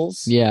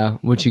commercials? Yeah,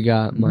 what you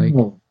got, Mike?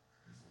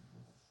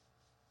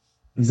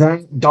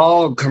 That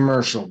dog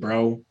commercial,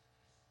 bro.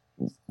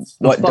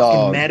 What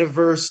dog?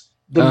 Metaverse.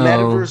 The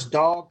Metaverse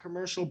dog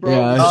commercial, bro.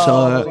 Yeah, I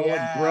saw that.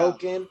 Like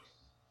broken.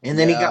 And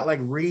then he got like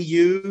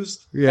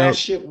reused. Yeah. That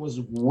shit was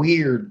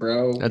weird,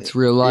 bro. That's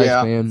real life,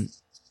 man.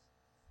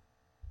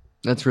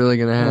 That's really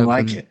gonna happen. I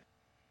like it.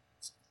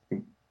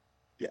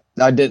 Yeah,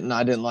 I didn't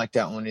like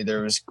that one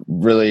either. It was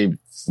really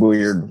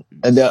weird.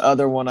 And the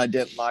other one I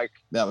didn't like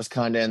that was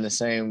kind of in the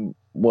same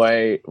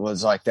way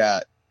was like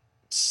that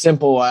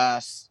simple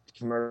ass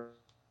commercial,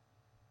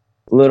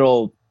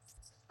 little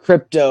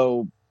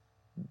crypto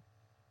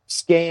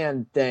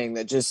scan thing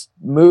that just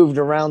moved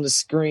around the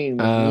screen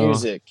with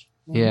music.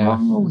 Yeah. I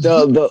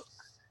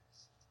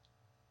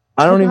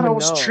don't even know. I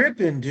was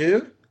tripping,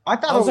 dude. I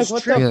thought I was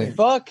like, tripping. What the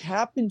fuck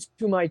happened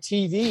to my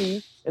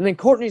TV? And then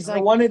Courtney's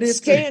like,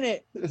 scan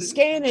it.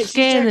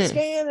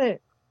 And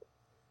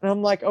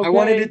I'm like, okay. I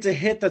wanted it to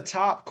hit the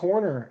top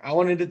corner. I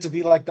wanted it to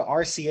be like the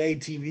RCA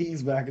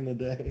TVs back in the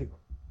day.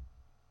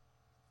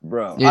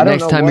 Bro, dude,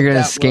 next time you're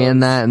going to scan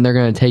that and they're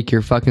going to take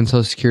your fucking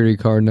social security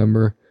card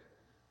number.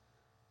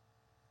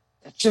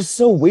 It's just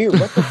so weird.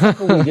 What the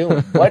fuck are we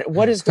doing?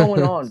 What is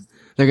going on?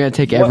 They're going to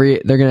take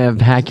they're going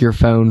to hack your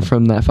phone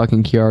from that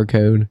fucking QR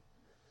code.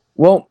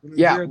 Well,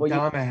 yeah. You're a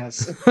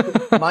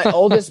dumbass. My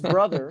oldest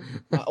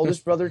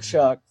brother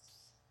Chuck,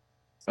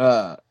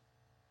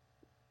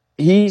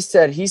 he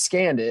said he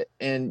scanned it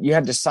and you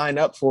had to sign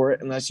up for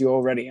it unless you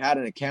already had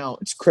an account.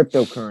 It's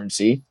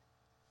cryptocurrency.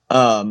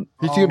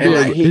 He's gonna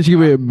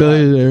be a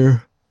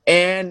billionaire.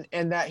 And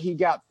that he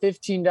got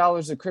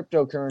 $15 of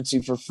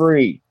cryptocurrency for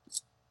free.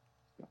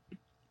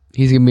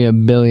 He's gonna be a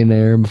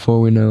billionaire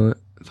before we know it.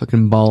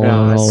 Fucking balling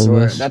on all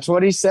of us. That's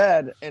what he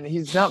said, and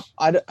he's not.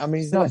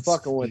 He's not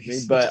fucking with me,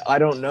 but I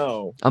don't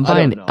know. I'm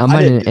buying an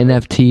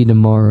NFT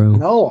tomorrow.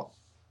 No,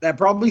 that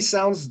probably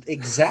sounds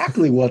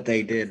exactly what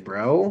they did,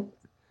 bro.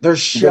 They're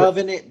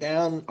shoving it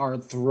down our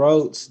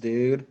throats,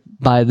 dude.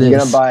 Buy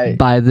this.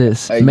 Buy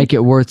this. Make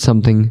it worth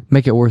something.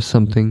 Make it worth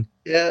something.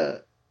 Yeah,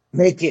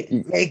 make it.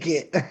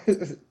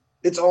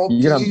 It's all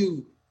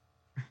you.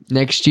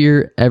 Next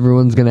year,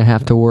 everyone's gonna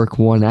have to work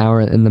 1 hour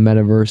in the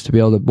metaverse to be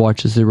able to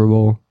watch the Super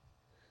Bowl.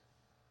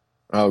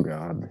 Oh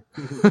God!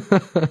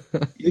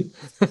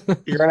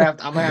 You're gonna have.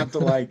 I'm gonna have to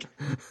like.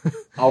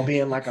 I'll be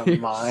in like a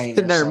mine.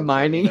 They're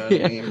mining. You know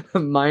what I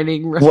mean?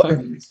 Mining.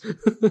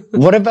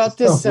 What about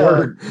this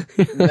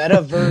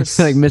metaverse?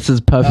 Like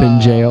Mrs. Puff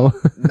in jail.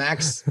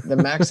 The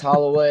Max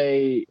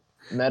Holloway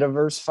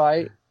metaverse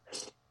fight.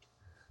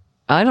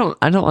 I don't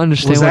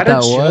understand what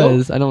that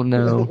was. I don't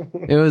know.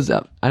 It was.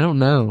 I don't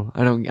know.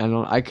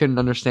 I couldn't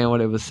understand what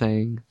it was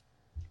saying.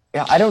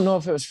 Yeah, I don't know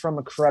if it was from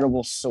a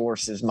credible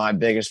source is my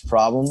biggest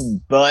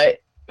problem, but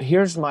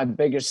here's my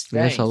biggest thing.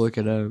 I guess I'll look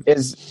it up.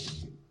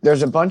 Is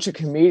there's a bunch of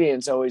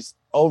comedians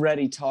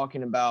already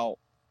talking about,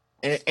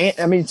 and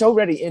I mean, it's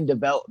already in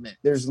development.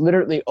 There's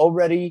literally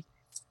already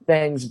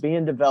things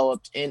being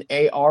developed in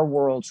AR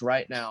worlds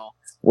right now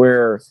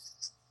where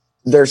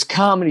there's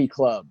comedy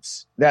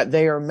clubs that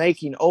they are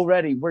making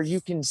already where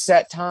you can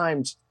set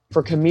times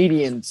for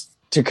comedians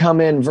to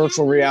come in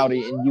virtual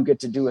reality and you get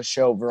to do a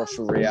show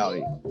virtual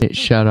reality. It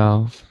shut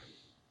off.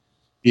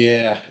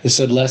 Yeah, it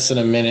said less than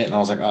a minute, and I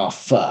was like, "Oh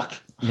fuck!"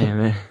 Damn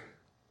it.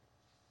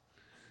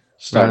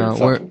 Started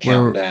fucking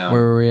counting down.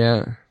 Where were we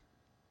at?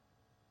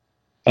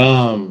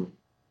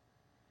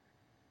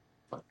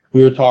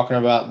 We were talking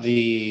about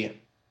the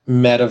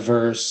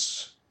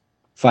metaverse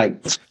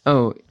fight.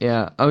 Oh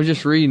yeah, I was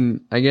just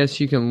reading. I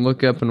guess you can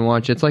look up and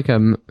watch. It's like a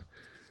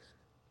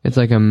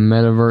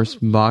metaverse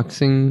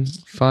boxing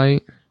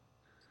fight.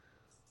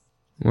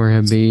 Where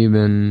Habib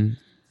and...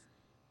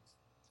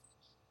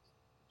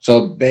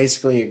 So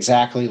basically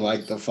exactly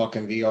like the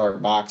fucking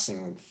VR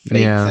boxing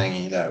fake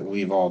thingy that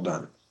we've all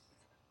done.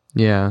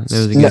 Yeah, it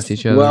was against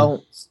each other.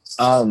 Well,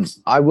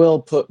 I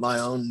will put my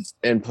own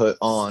input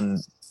on...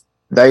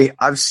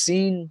 I've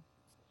seen...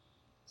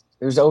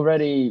 There's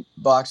already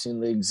boxing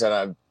leagues that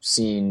I've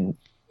seen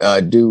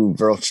do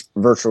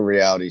virtual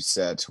reality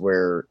sets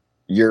where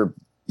you're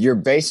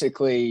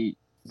basically...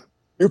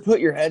 You put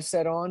your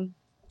headset on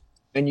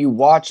and you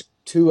watch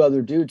 2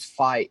 other dudes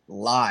fight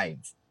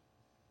live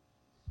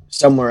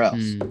somewhere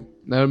else.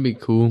 That would be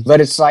cool.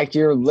 But it's like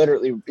you're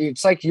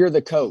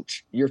the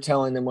coach. You're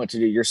telling them what to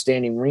do. You're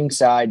standing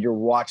ringside. You're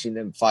watching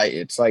them fight.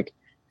 It's like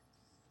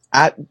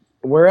at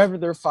wherever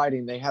they're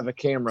fighting, they have a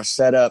camera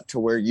set up to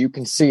where you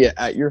can see it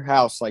at your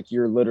house. Like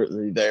you're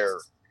literally there.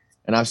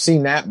 And I've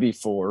seen that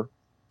before,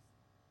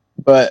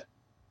 but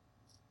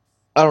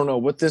I don't know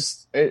what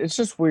this, it's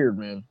just weird,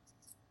 man.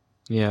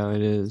 Yeah,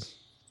 it is.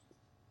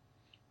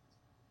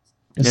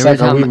 It's every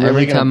time, are we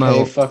really gonna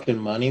pay fucking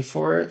money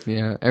for it?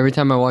 Yeah, every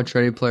time I watch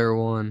Ready Player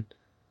One,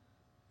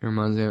 it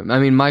reminds me. I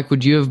mean, Mike,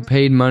 would you have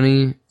paid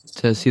money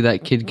to see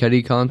that Kid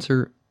Cudi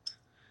concert?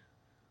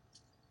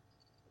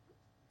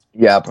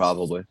 Yeah,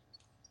 probably.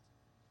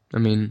 I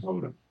mean,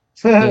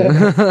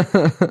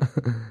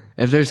 if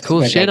there's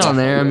cool shit on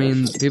there, I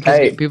mean,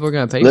 people are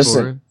gonna pay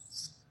for it.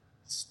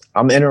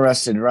 I'm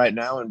interested right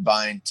now in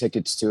buying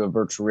tickets to a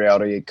virtual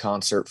reality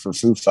concert for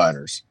Foo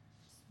Fighters.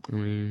 I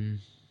mean,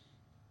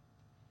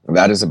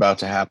 that is about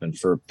to happen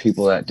for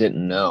people that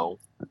didn't know.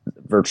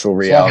 Virtual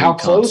reality. So how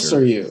close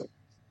are you?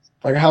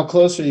 Like, how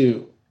close are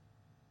you?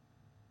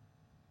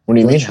 What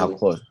do you mean, how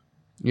close?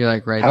 You're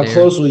like right there. How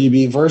close will you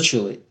be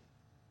virtually?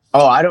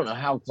 Oh, I don't know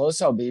how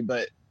close I'll be,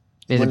 but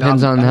it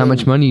depends on how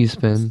much money you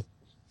spend.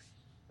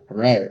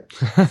 Right.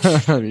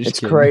 It's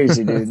kidding.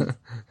 Crazy, dude.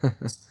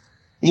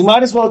 You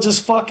might as well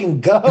just fucking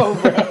go,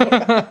 bro.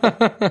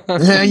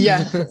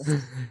 Yeah.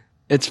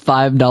 It's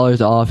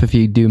 $5 off if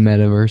you do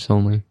Metaverse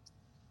only.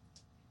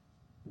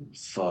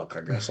 Fuck,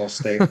 I guess I'll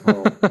stay at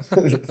home.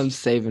 I'm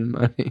saving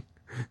money.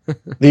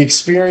 The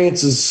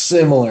experience is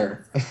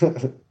similar.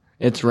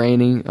 It's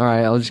raining. All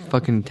right, I'll just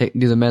fucking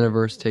do the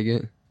Metaverse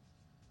ticket.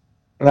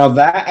 Now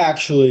that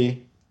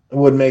actually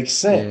would make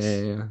sense.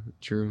 Yeah,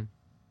 true.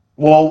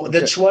 Well,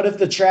 what if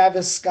the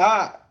Travis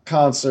Scott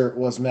concert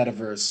was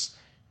Metaverse?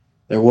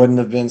 There wouldn't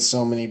have been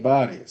so many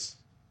bodies.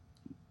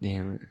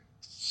 Damn it.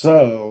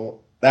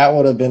 So that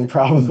would have been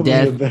probably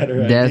a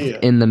better idea. Death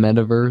in the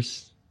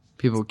Metaverse.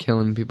 People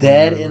killing people.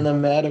 Dead in the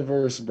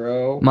Metaverse,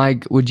 bro.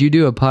 Mike, would you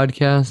do a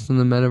podcast in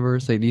the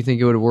Metaverse? Like, do you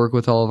think it would work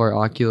with all of our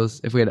Oculus?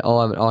 If we had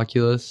all have an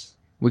Oculus,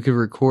 we could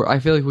record. I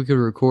feel like we could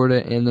record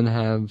it and then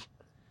have,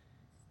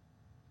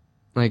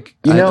 like,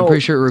 I'm pretty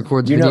sure it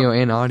records video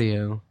and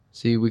audio.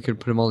 See, we could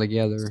put them all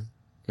together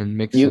and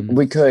mix them.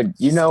 We could.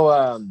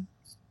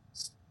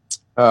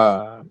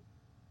 Oh,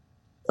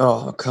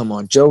 come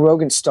on. Joe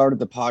Rogan started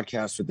the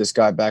podcast with this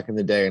guy back in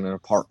the day in an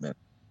apartment.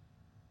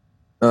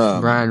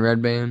 Brian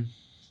Redband.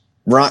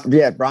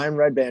 Brian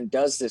Redband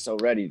does this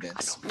already,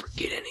 Vince. I don't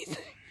forget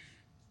anything.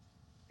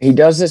 He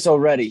does this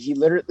already. He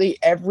literally,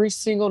 every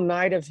single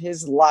night of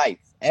his life,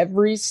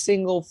 every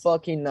single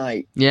fucking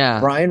night. Yeah.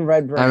 Brian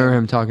Redband. I remember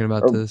him talking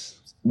about this.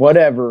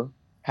 Whatever.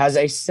 Has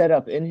a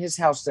setup in his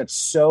house that's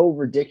so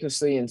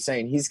ridiculously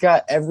insane. He's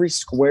got every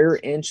square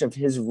inch of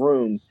his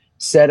room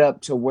set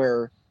up to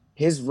where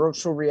his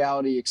virtual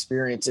reality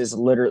experience is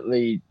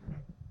literally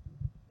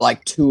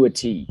like to a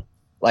T.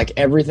 Like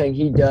everything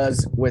he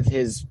does with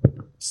his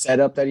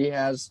setup that he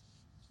has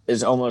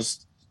is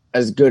almost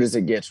as good as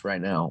it gets right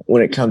now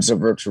when it comes to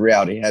virtual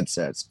reality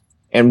headsets.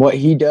 And what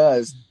he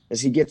does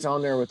is he gets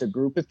on there with a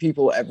group of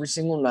people every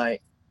single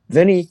night.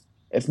 Then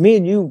if me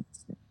and you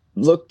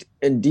looked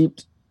in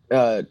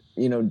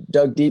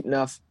dug deep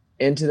enough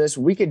into this,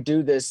 we could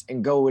do this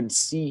and go and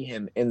see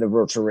him in the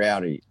virtual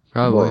reality.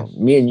 Probably. World.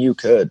 Me and you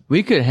could.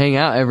 We could hang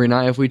out every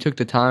night if we took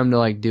the time to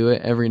like do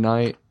it every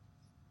night.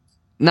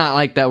 Not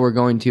like that we're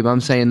going to, but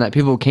I'm saying that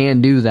people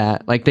can do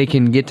that. Like they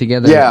can get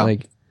together. Yeah.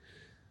 Like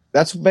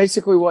that's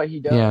basically what he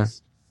does. Yeah.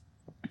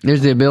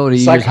 There's the ability.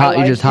 You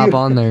just hop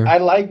on there. I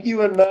like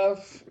you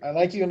enough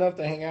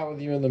to hang out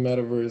with you in the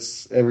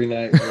Metaverse every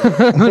night.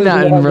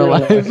 Not in real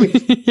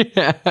life.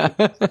 Yeah.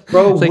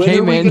 Bro, like, when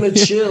are we gonna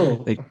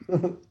chill? Like,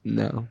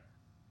 no.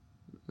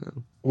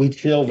 We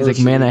chill. He's like,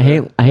 man, I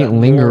hate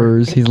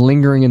lingerers. He's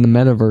lingering in the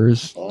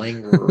Metaverse.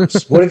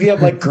 Lingerers. What if you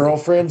have like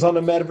girlfriends on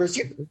the Metaverse?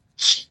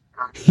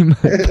 He might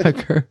fuck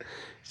her.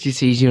 She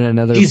sees you in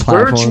another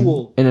platform,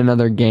 virtual. In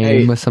another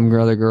game with some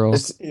other girl.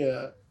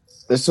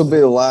 This will be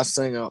the last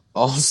thing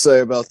I'll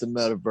say about the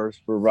Metaverse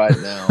for right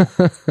now.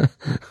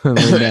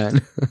 We're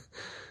done.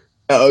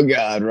 Oh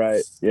God,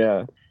 right?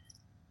 Yeah.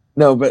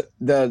 No, but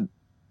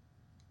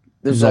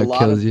there's a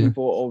lot of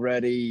people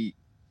already.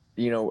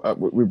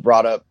 We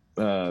brought up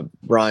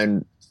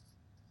Brian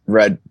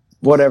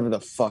whatever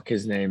the fuck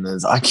his name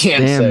is. I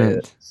can't say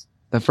it.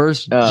 The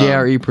first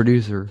JRE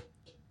producer.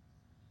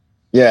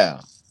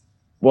 Yeah.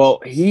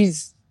 Well,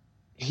 he's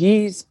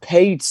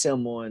paid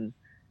someone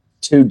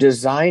to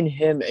design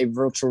him a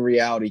virtual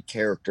reality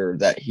character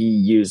that he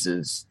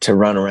uses to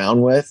run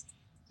around with.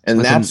 And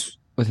that's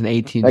with an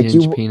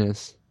 18-inch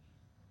penis.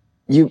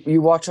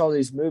 You watch all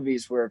these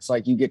movies where it's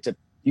like you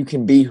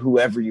can be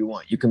whoever you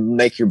want. You can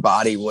make your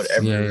body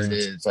whatever it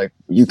is. Like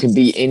you can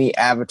be any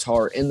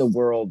avatar in the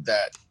world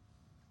that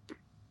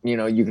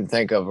you can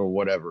think of or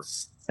whatever.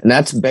 And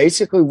that's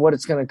basically what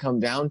it's going to come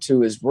down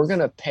to is we're going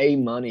to pay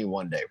money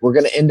one day. We're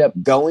going to end up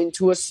going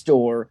to a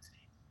store,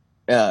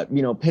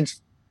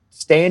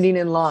 standing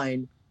in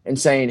line and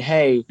saying,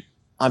 "Hey,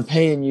 I'm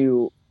paying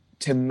you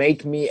to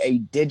make me a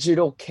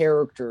digital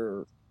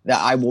character that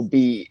I will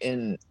be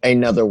in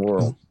another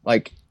world."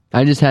 Like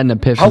I just had an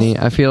epiphany.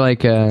 I feel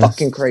like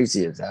fucking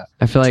crazy is that?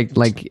 I feel like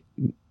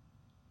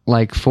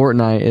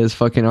Fortnite is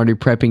fucking already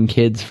prepping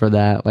kids for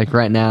that. Like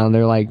right now,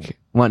 they're like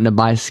wanting to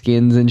buy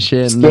skins and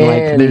shit, and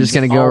they're just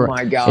gonna go. Oh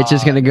my God. It's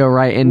just gonna go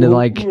right into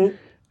like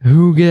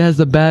Who has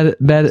the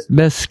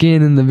best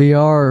skin in the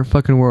VR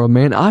fucking world,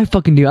 man? I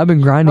fucking do. I've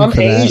been grinding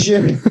for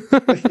Asian.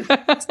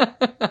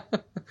 that.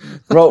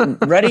 Bro,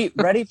 Ready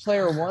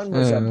Player One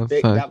was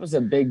that was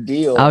a big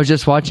deal. I was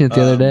just watching it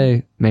the other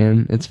day,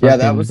 man. It's fucking,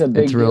 that was a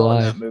big deal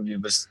in that movie.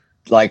 It was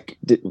like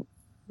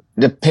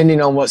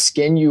depending on what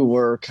skin you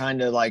were,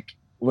 kind of like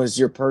was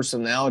your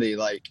personality,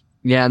 like.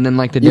 Yeah, and then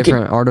like the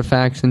different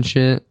artifacts and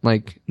shit,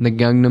 like the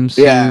Gangnam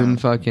suit and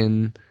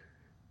fucking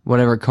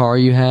whatever car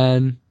you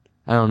had.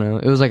 I don't know.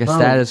 It was like a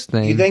status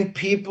thing. You think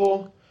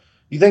people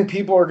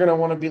are gonna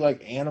want to be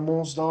like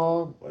animals,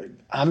 dog? Like,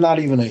 I'm not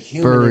even a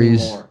human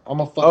anymore. I'm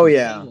a fucking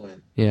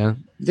penguin. Yeah.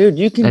 Dude,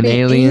 you can be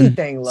alien.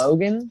 Anything,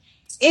 Logan.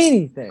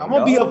 Anything. I'm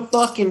gonna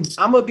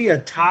be a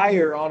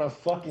tire on a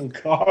fucking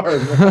car.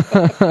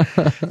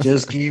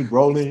 Just keep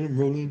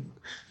rolling.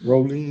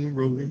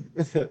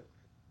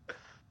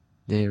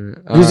 Damn it.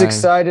 Who's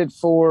excited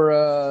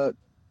for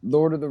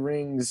Lord of the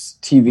Rings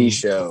TV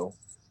show?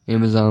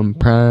 Amazon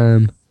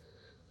Prime.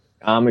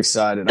 I'm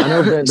excited. I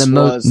know Vince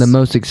the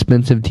most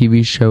expensive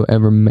TV show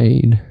ever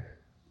made.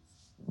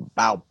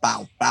 Bow.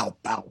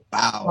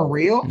 For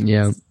real?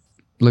 Yeah.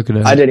 Look it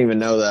up. I didn't even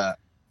know that.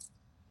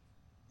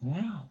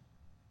 Wow.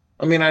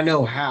 I mean, I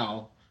know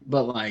how,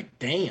 but like,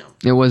 damn.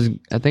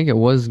 I think it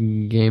was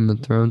Game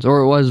of Thrones. Or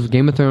it was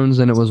Game of Thrones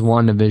and it was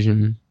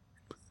WandaVision.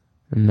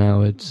 And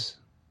now it's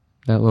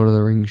that Lord of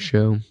the Rings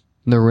show.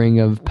 The Ring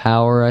of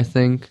Power, I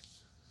think.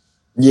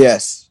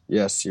 Yes,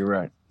 you're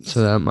right.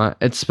 So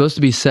it's supposed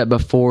to be set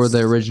before the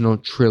original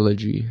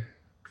trilogy.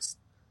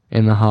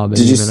 And The Hobbit,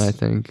 I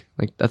think.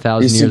 Like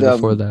 1,000 years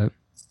before that.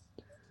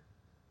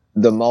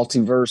 The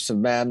multiverse of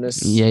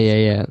madness. Yeah.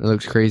 It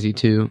looks crazy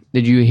too.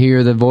 Did you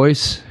hear the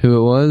voice? Who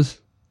it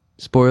was?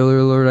 Spoiler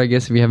alert, I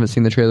guess if you haven't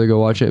seen the trailer, go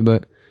watch it.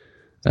 But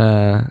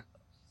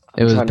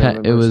it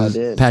was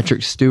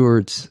Patrick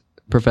Stewart's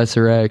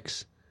Professor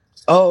X.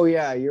 Oh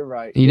yeah, you're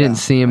right. You didn't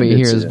see him, but you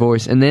hear his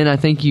voice. And then I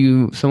think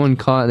someone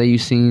caught that you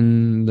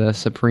seen the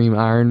Supreme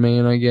Iron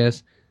Man, I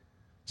guess.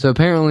 So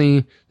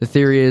apparently the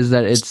theory is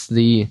that it's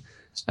the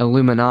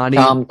Illuminati.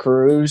 Tom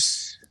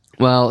Cruise.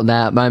 Well,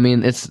 but I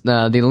mean, it's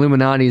the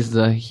Illuminati is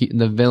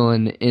the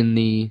villain in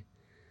the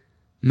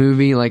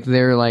movie. Like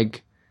they're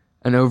like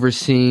an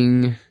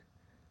overseeing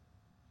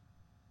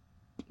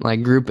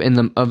like group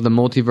of the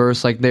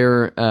multiverse. Like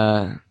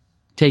they're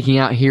taking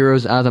out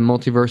heroes out of the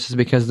multiverses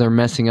because they're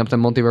messing up the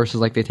multiverses.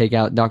 Like they take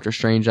out Doctor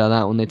Strange out of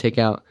that one. They take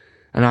out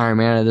an Iron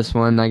Man out of this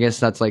one. I guess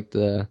that's like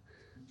the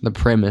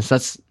premise.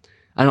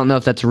 I don't know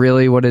if that's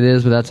really what it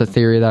is, but that's a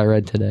theory that I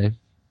read today.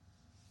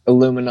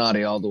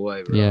 Illuminati all the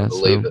way, bro. Yeah,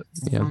 believe it.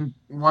 Yeah.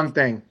 One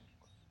thing.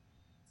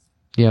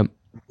 Yep.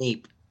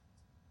 Meep.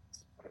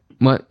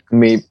 What?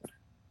 Meep.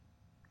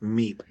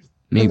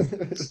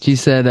 She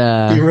said,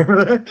 Do you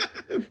remember that?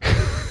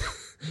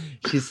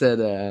 She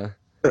said,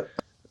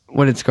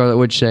 what did Scarlet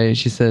Witch say?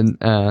 She said,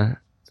 God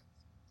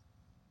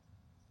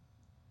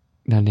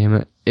damn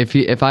it.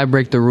 If I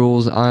break the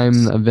rules,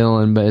 I'm a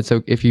villain, but it's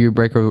okay. If you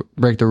break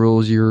the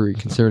rules, you're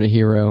considered a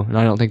hero, and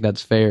I don't think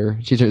that's fair.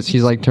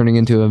 She's like turning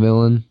into a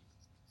villain.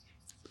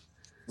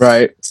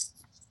 Right.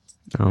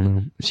 I don't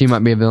know. She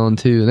might be a villain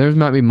too. There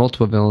might be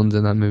multiple villains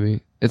in that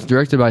movie. It's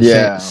directed by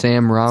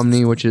Sam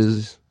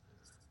Raimi,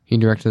 he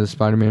directed the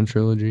Spider-Man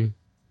trilogy.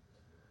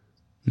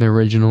 The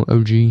original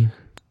OG.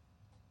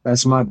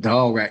 That's my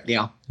dog right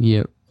now.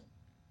 Yep.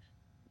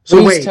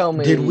 So please tell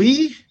me, did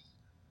we?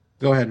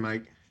 Go ahead,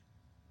 Mike.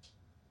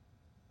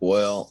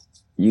 Well,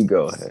 you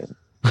go ahead.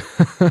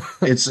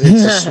 It's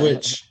a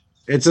switch.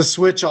 It's a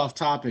switch off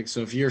topic.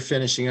 So if you're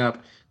finishing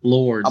up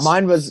Lords,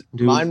 mine was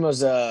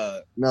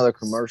another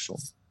commercial.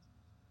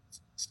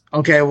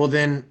 Okay, well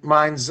then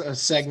mine's a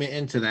segment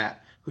into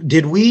that.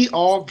 Did we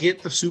all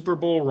get the Super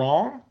Bowl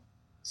wrong?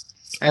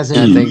 I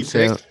think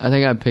so. I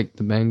think I picked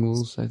the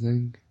Bengals.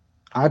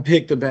 I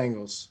picked the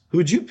Bengals.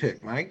 Who'd you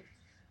pick, Mike?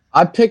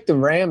 I picked the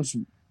Rams.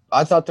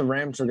 I thought the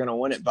Rams were going to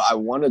win it, but I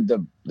wanted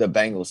the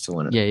Bengals to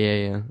win it.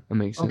 Yeah. That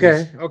makes sense.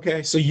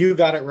 Okay. So you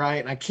got it right,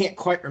 and I can't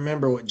quite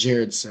remember what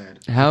Jared said.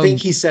 I think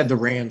he said the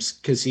Rams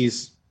because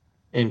he's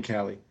in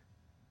Cali.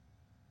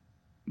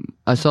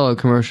 I saw a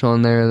commercial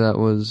in there that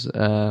was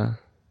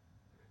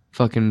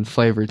fucking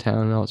Flavor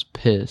Town, and I was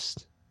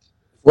pissed.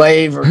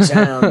 Flavor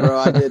Town, bro.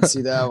 I did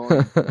see that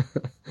one.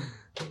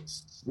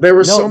 There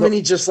were so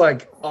many just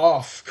like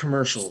off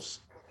commercials.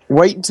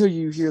 Wait until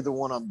you hear the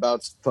one I'm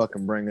about to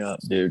fucking bring up,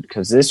 dude,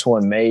 because this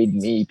one made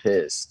me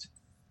pissed.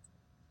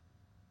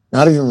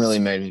 Not even really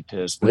made me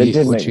pissed, but it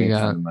did make me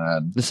kind of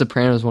mad. The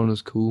Sopranos one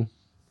was cool.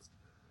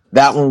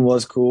 That one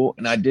was cool,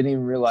 and I didn't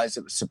even realize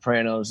it was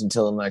Sopranos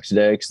until the next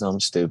day because I'm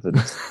stupid.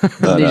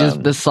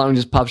 But, this song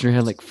just pops in your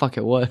head like, fuck,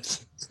 it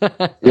was.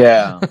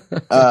 Yeah.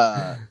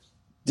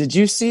 Did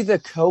you see the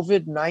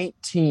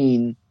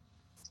COVID-19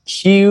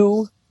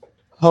 Q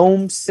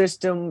home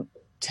system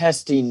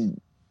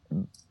testing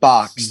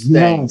box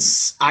thing?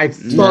 Yes, I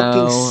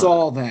fucking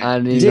saw that. I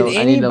need to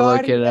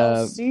look it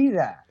up. See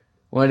that?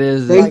 What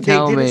is it?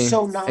 Tell me.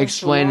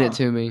 Explain it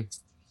to me.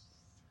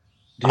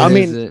 I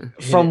mean,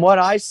 from what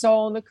I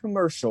saw in the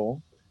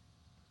commercial,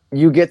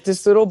 you get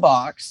this little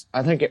box.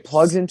 I think it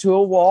plugs into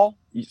a wall,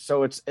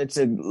 so it's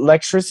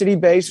electricity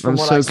based. From I'm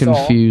what so I saw.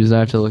 confused. I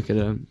have to look it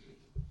up.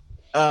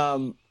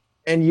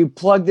 And you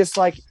plug this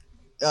like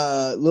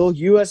little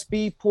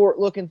USB port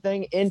looking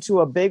thing into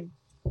a big,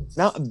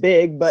 not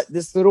big, but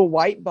this little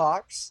white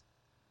box,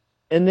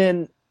 and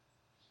then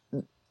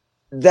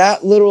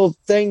that little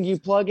thing you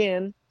plug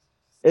in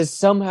is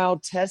somehow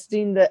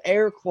testing the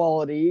air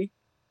quality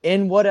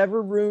in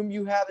whatever room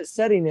you have it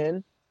setting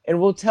in, and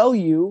will tell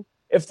you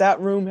if that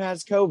room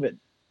has COVID.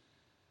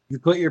 You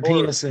put your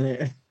penis in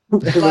it.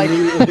 Like,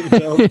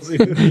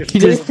 you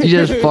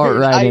just fart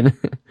right in it.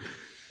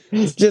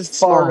 Just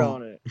fart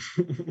on it.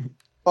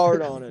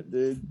 Fart on it,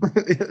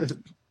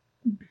 dude.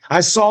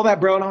 I saw that,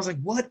 bro, and I was like,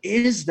 what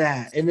is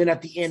that? And then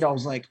at the end, I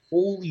was like,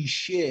 holy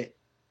shit.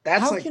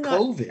 That's like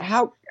COVID.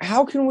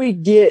 How can we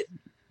get...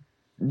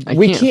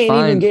 We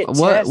can't even get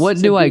what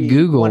do I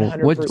Google?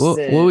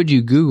 100%. What would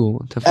you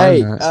Google to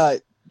find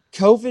that?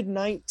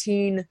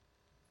 COVID-19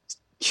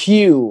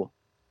 Q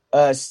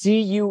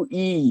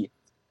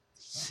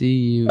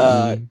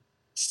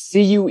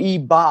CUE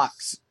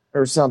box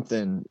or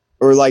something,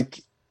 or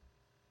like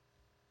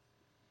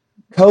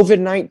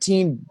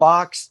COVID-19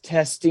 box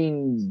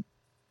testing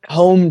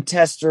home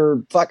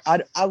tester. Fuck,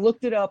 I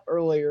looked it up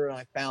earlier and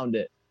I found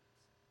it.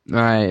 All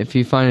right, if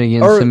you find it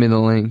again, send me the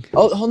link.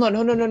 Oh, hold on,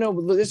 no.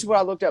 This is what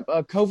I looked up: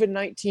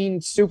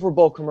 COVID-19 Super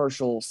Bowl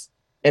commercials,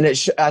 and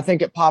I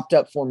think it popped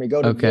up for me.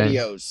 Go to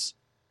videos,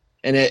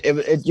 and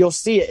it you'll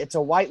see it. It's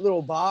a white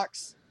little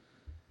box.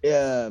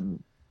 I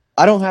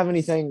don't have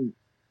anything.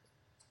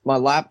 My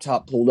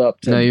laptop pulled up.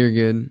 No, you're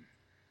good.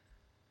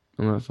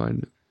 I'm gonna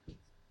find it.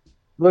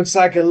 Looks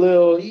like a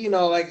little,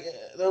 like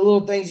the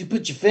little things you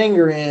put your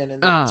finger in.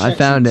 And I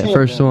found it.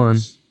 First one.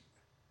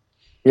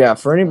 Yeah,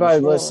 for anybody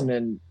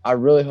listening, I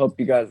really hope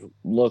you guys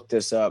look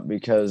this up,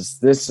 because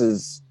this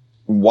is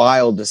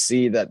wild to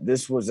see that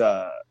this was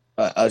a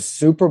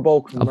Super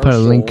Bowl commercial. I'll put a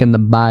link in the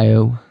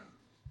bio.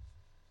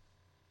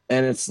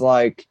 And it's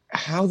like,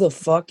 how the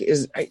fuck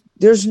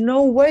there's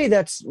no way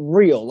that's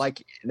real,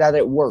 like that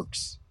it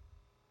works.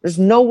 There's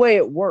no way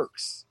it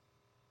works.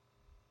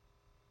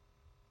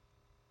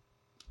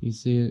 You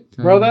see it?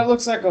 Bro, that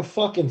looks like a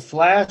fucking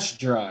flash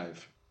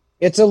drive.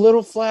 It's a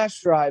little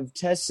flash drive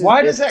tested.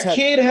 Why does that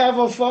kid have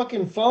a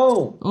fucking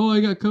phone? Oh, I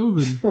got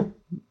COVID.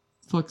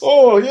 Fuck.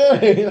 Oh,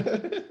 yeah.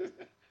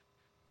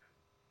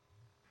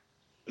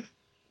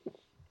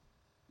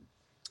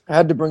 I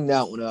had to bring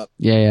that one up.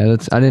 Yeah.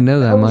 I didn't know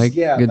that, Mike.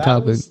 Good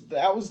topic.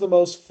 That was the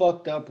most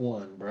fucked up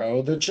one,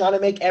 bro. They're trying to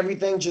make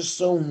everything just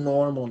so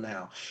normal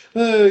now.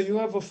 Hey, you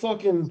have a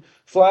fucking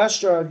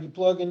flash drive you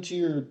plug into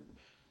your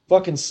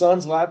fucking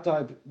son's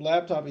laptop.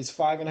 He's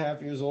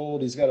 5.5 years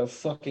old. He's got a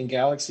fucking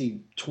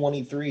Galaxy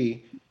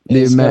 23. And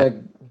he's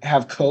gonna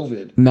have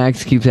COVID.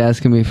 Max keeps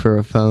asking me for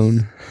a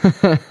phone.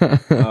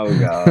 Oh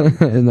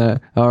god. And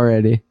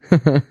already.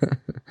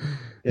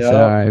 Yeah.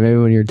 All right. Maybe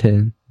when you're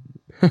 10.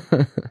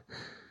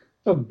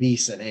 A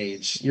decent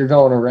age. You're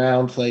going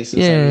around places.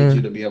 Yeah. I need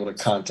you to be able to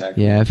contact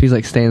me. If he's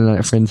like staying at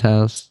a friend's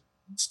house,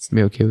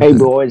 be okay with it. Hey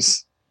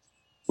boys.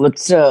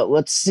 Let's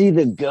see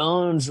the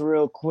guns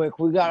real quick.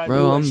 We gotta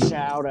do a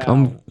shout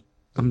out.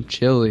 I'm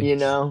chilly.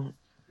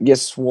 Get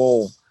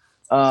swole.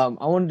 I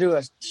want to do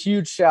a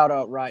huge shout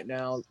out right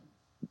now.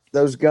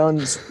 Those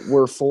guns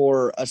were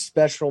for a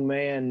special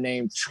man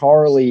named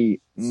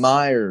Charlie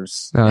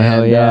Myers. Oh,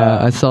 hell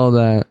yeah. I saw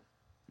that.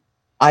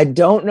 I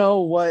don't know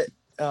what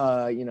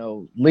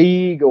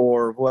league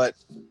or what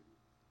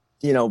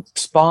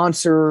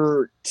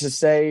sponsor to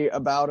say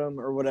about him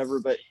or whatever,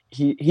 but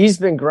he's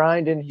been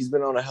grinding. He's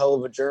been on a hell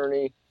of a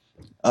journey.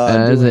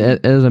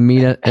 It was a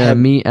meet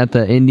at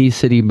the Indy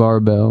City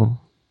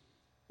Barbell.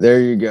 There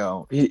you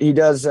go. He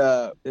does.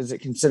 Is it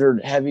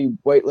considered heavy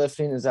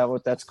weightlifting? Is that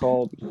what that's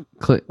called?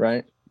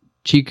 Right.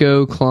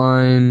 Chico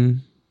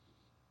Klein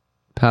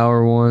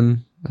Power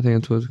One. I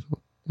think that's what it's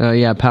called.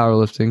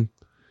 Powerlifting.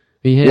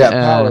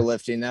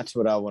 Powerlifting. That's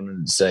what I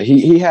wanted to say.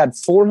 He had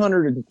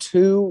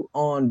 402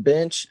 on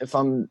bench, if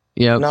I'm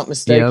not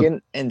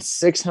mistaken, and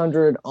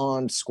 600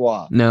 on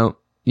squat. No.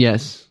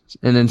 Yes.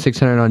 And then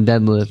 600 on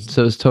deadlift.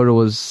 So his total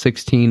was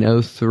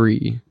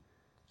 1603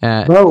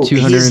 at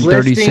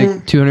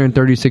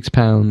 236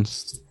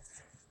 pounds.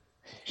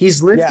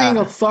 He's lifting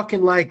a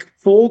fucking like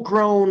full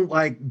grown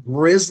like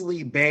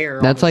grizzly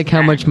bear. That's like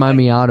how much my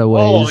Miata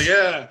weighs. Oh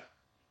yeah.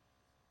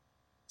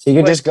 He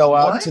could just go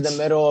out to the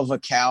middle of a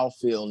cow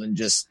field and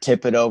just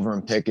tip it over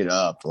and pick it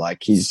up.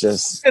 Like he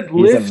could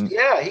lift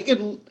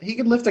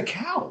a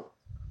cow.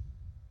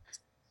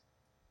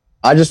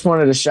 I just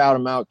wanted to shout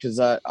him out because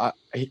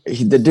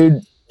the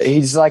dude,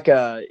 he's like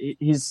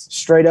he's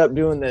straight up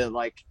doing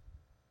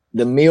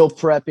the meal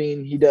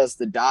prepping. He does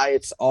the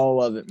diets,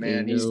 all of it,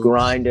 man. He's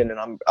grinding,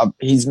 and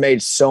he's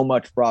made so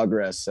much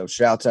progress. So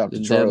shouts out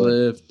to Charlie.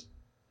 Deadlift.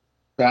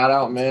 Shout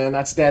out, man.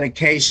 That's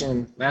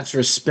dedication. That's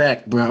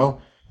respect,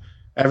 bro.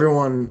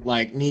 Everyone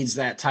needs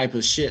that type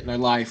of shit in their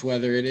life,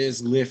 whether it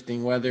is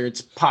lifting, whether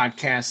it's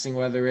podcasting,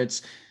 whether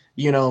it's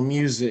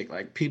music.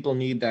 Like people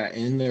need that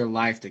in their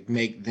life to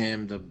make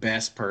them the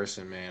best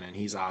person, man. And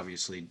he's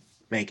obviously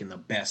making the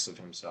best of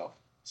himself.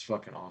 It's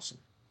fucking awesome.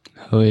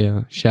 Oh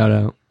yeah, shout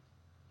out.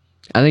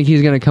 I think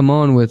he's gonna come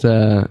on with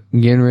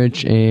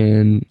Ginrich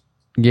and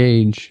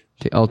Gage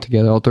all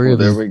together, all three of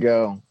them. There we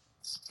go.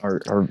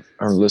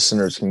 Our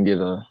listeners can get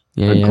a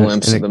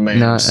glimpse of the man.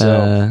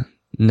 Not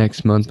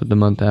next month, but the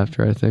month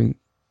after, I think.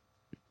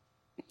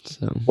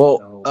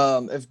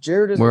 So if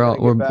Jared is, we're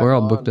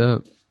all booked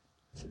up.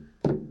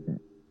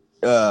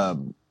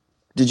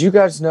 Did you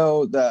guys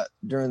know that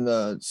during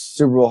the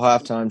Super Bowl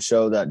halftime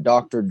show that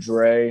Dr.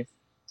 Dre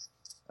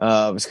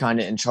was kind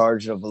of in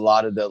charge of a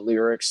lot of the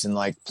lyrics and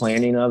like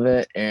planning of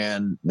it,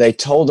 and they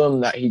told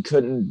him that he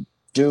couldn't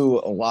do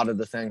a lot of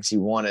the things he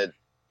wanted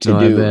to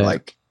do,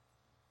 like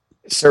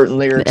certain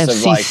lyrics the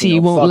of like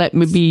won't let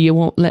me be, you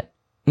won't let.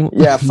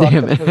 Yeah, fuck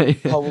damn the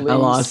it. police, I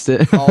lost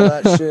it. all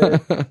that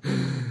shit.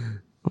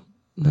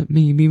 Let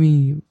me be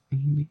me.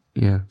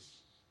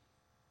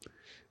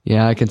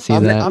 Yeah, I can see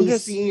that. I'm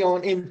just seeing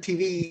on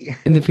MTV,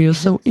 and it feels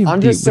so empty. I'm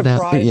just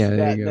surprised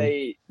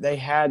that they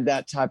had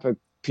that type of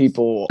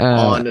people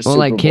on the Super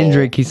like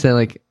Kendrick, Bowl. he said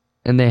like,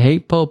 and they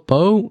hate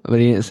Popo, but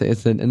he didn't say it.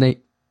 Said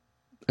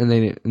and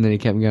then he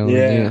kept going.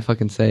 Yeah. They didn't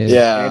fucking say it.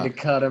 Yeah, I had to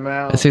cut him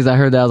out. As soon as I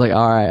heard that, I was like,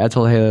 all right. I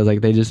told Haley, I was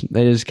like, they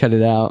just cut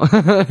it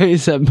out. He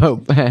said,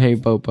 I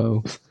hate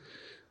Popo.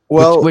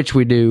 Well, which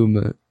we do,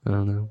 but I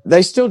don't know.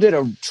 They still did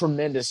a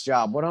tremendous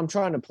job. What I'm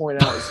trying to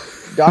point out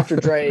is Dr.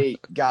 Dre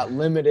got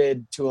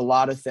limited to a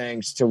lot of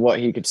things to what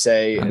he could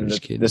say and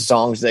the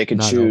songs they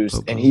could choose.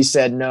 And he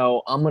said,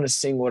 no, I'm going to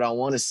sing what I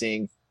want to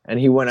sing. And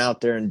he went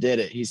out there and did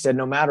it. He said,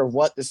 no matter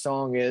what the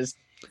song is,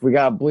 if we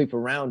got to bleep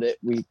around it,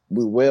 we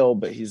will.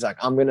 But he's like,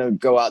 I'm going to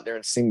go out there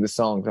and sing the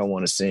songs I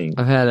want to sing.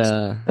 I've had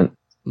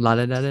la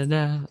da da da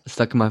da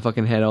stuck in my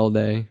fucking head all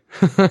day.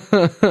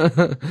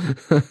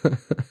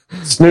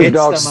 Snoop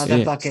Dogg's the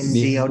motherfucking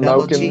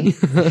D-O-double-G.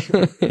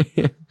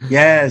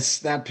 Yes,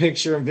 that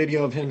picture and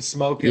video of him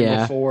smoking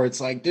before.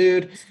 It's like,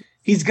 dude,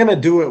 he's gonna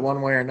do it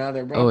one way or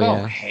another, bro.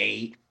 Don't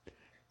hate.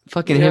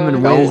 Fucking him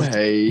and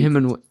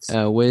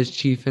Wiz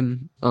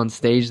chiefing on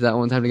stage that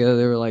one time together.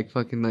 They were like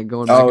fucking like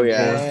going back and forth.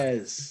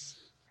 Yes.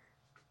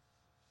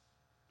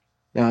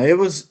 No, it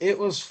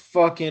was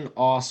fucking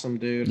awesome,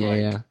 dude.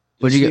 Yeah.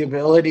 The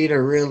ability to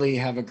really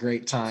have a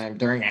great time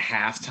during a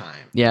halftime.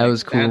 Yeah, it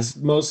was cool. That's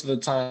most of the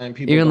time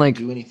people even don't like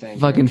do anything.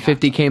 Fucking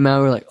 50 came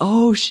out. We're like,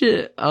 oh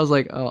shit! I was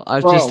like,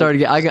 I just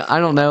started. I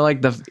don't know,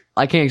 like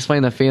I can't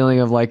explain the feeling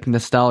of like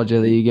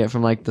nostalgia that you get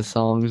from like the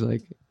songs.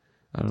 Like,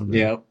 I don't know.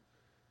 Yep.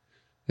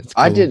 It's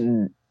cool. I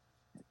didn't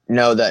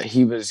know that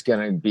he was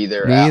gonna be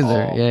there. Me at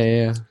either. all.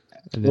 Yeah.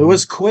 It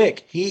was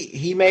quick.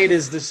 He made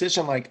his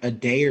decision like a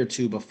day or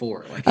two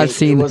before. Like I've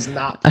seen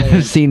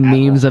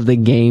memes of the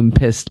game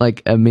pissed,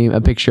 like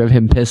a picture of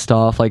him pissed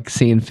off, like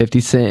seeing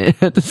 50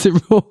 Cent at the Super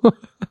Bowl.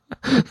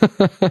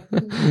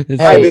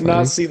 I did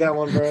not see that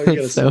one, bro.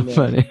 It's so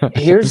funny.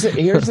 Here's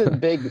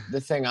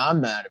the thing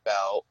I'm mad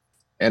about,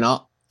 and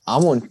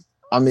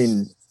I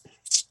mean,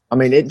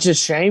 it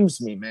just shames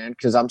me, man,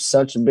 because I'm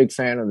such a big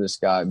fan of this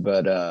guy.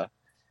 But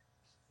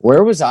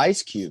where was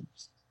Ice Cube?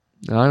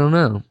 I don't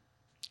know.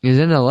 He's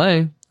in LA.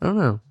 I don't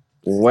know.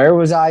 Where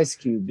was Ice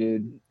Cube,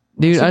 dude?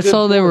 Dude, I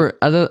saw there were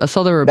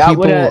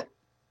people.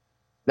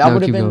 That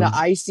would have been the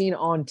icing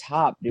on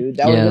top, dude.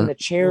 That would have been the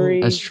cherry.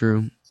 That's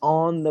true.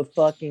 On the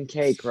fucking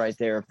cake right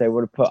there if they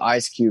would have put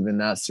Ice Cube in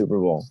that Super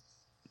Bowl.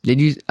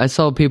 I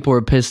saw people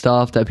were pissed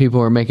off that people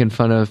were making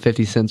fun of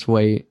 50 Cent's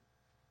weight.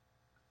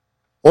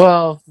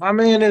 Well, my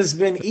man has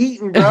been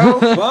eating, bro.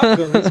 Fuck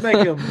him. He's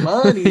making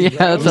money. Yeah,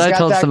 that's what I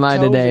told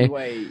somebody today.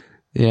 Weight.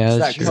 Yeah,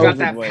 that's he's got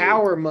that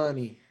power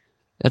money.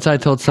 That's what I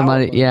told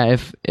somebody. Yeah,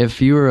 if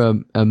you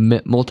were a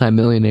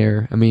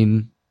multi-millionaire, I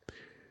mean,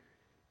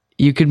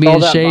 you could be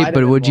in shape,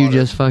 but would you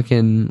just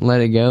fucking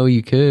let it go?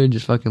 You could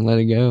just fucking let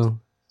it go.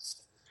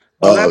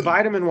 Well, that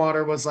vitamin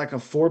water was like a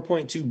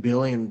 $4.2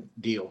 billion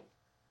deal.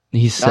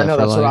 He's set I know,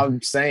 for that's life. what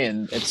I'm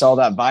saying. It's all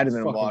that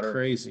vitamin fucking water.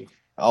 Crazy.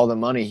 All the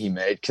money he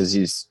made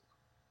because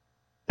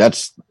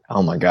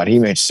oh my God, he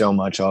made so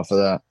much off of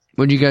that.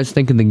 What do you guys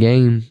think of the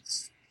game?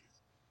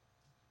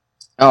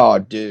 Oh,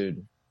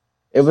 dude.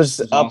 It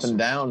was up awesome. and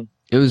down.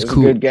 It was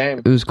cool. A good game.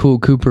 It was cool.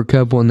 Cooper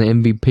Kupp won the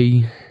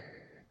MVP.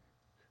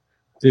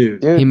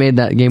 Dude. He made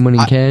that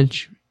game-winning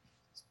catch.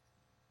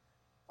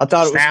 I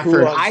thought it was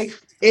Stafford. cool.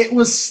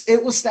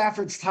 It was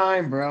Stafford's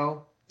time,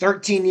 bro.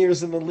 13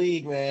 years in the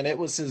league, man. It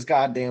was his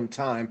goddamn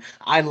time.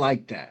 I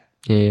like that.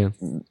 Yeah.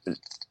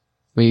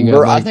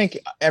 I think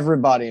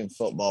everybody in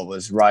football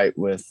was right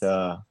with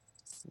that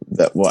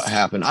what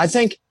happened. I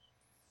think,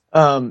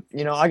 I'm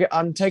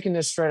taking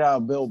this straight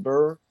out of Bill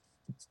Burr,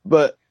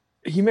 but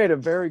he made a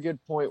very good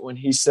point when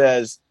he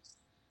says,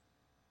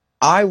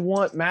 I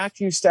want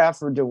Matthew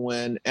Stafford to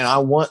win and I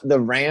want the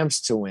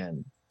Rams to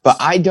win, but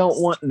I don't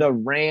want the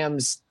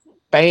Rams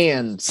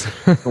fans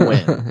to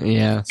win.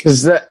 Yeah.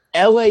 Because the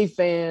LA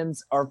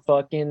fans are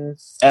fucking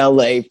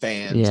LA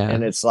fans. Yeah.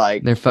 And it's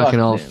like, they're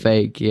fucking all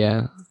fake.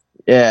 Yeah.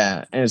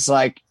 Yeah. And it's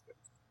like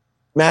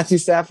Matthew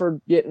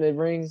Stafford getting the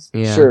ring.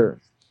 Yeah.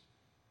 Sure.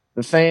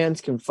 The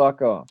fans can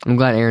fuck off. I'm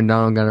glad Aaron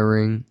Donald got a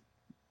ring.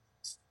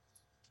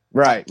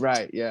 Right,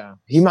 yeah.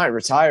 He might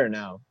retire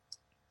now.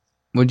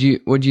 What'd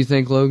you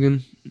think,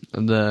 Logan,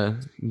 of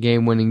the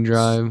game-winning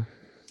drive?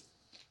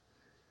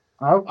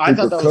 I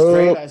thought that was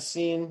great. I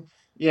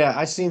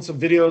seen some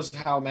videos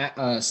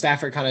how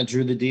Stafford kind of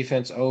drew the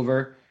defense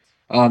over,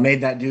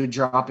 made that dude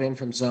drop in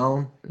from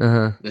zone,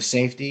 the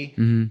safety,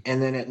 and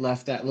then it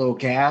left that little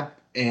gap,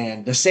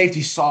 and the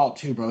safety saw it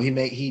too, bro.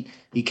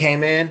 He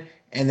came in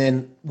and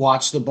then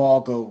watched the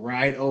ball go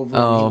right over.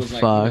 Oh, and he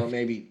was fuck. like,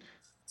 maybe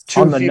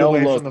 2 feet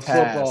away from the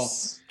football.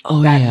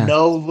 Oh, that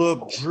no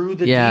look drew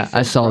the defense. Yeah,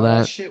 I saw bro. that.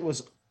 That shit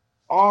was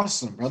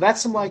awesome, bro.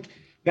 That's some like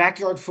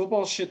backyard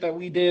football shit that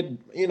we did,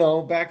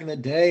 back in the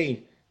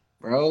day,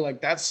 bro.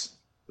 Like that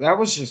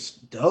was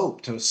just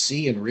dope to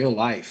see in real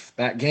life.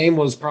 That game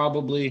was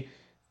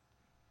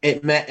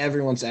it met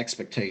everyone's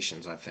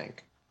expectations, I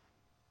think.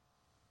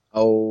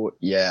 Oh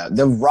yeah,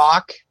 The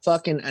Rock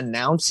fucking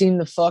announcing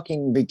the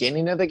fucking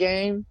beginning of the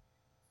game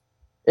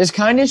is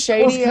kind of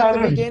shady at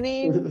the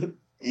beginning.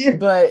 Yeah.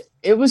 But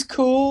it was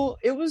cool.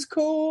 It was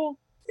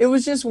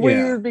just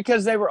weird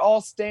because they were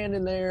all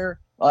standing there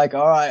like,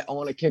 all right, I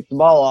want to kick the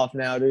ball off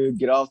now, dude.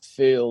 Get off the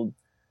field.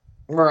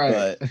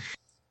 Right. But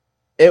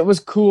it was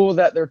cool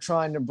that they're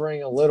trying to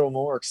bring a little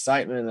more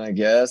excitement, I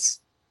guess.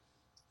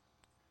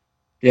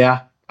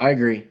 Yeah, I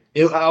agree.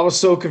 I was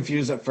so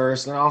confused at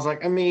first, and I was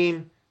like,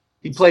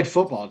 he played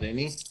football, didn't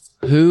he?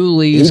 Who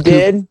leaves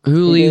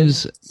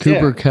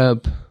Cooper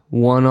Kupp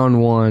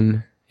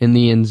one-on-one in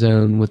the end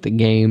zone with the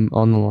game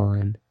on the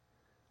line?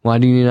 Why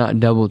do you not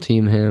double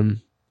team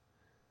him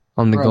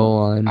on the goal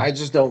line? I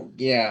just don't.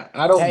 Yeah,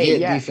 I don't get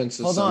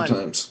defenses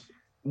sometimes.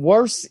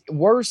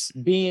 Worse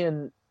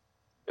being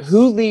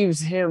who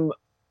leaves him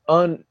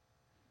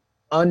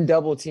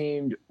undouble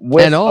teamed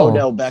with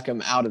Odell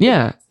Beckham out of the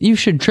game. You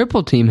should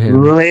triple team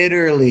him.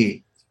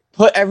 Literally.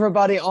 Put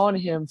everybody on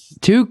him.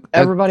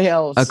 Everybody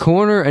else. A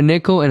corner, a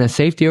nickel, and a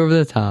safety over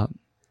the top.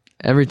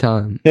 Every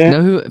time.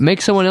 Yeah.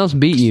 Make someone else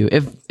beat you.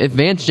 If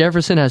Vance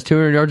Jefferson has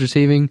 200 yards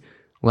receiving,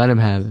 let him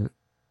have it.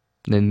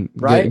 Then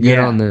get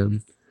on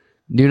them.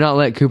 Do not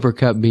let Cooper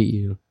Kupp beat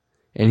you.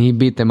 And he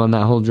beat them on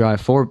that whole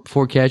drive.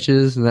 Four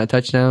catches and that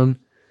touchdown.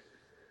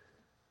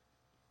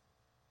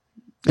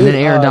 And then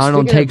Aaron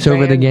Donald takes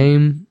over the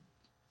game.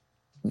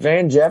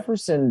 Van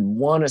Jefferson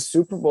won a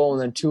Super Bowl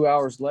and then 2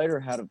 hours later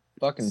had a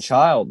fucking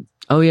child.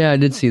 Oh, yeah, I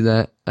did see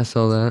that. I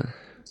saw that.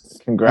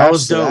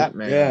 Congrats to that,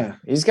 man. Yeah.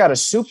 He's got a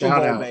Super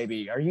Bowl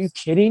baby. Are you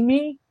kidding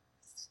me?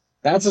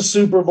 That's a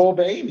Super Bowl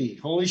baby.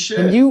 Holy shit.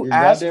 Can you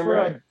ask for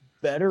a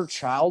better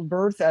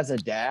childbirth as a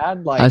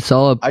dad? Like, I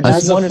saw I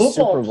just won a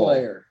Super Bowl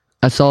player.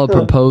 I saw a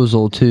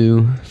proposal,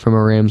 too, from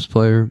a Rams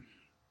player.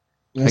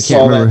 I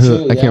can't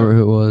remember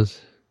who it was.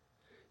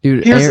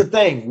 Dude, here's the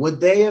thing: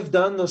 would they have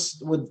done this?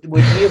 Would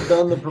he have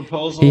done the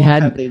proposal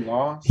had they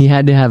lost? He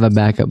had to have a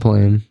backup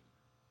plan.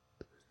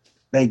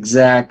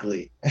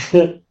 Exactly.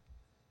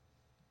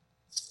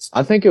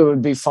 I think it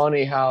would be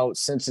funny how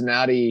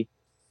Cincinnati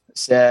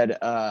said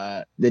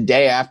the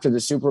day after the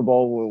Super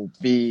Bowl will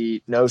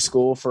be no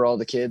school for all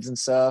the kids and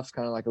stuff,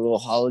 kind of like a little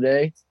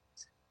holiday.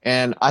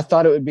 And I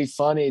thought it would be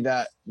funny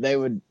that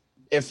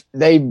if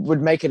they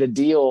would make it a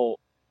deal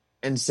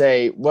and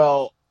say,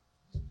 well,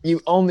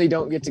 you only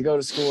don't get to go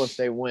to school if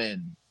they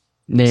win.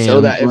 Damn,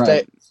 so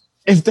that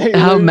if they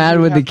how lose, mad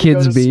would the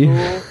kids be?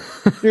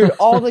 Dude,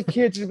 all the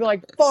kids would be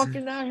like,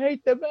 fucking I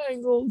hate the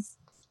Bengals.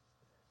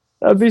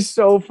 That'd be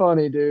so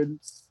funny, dude.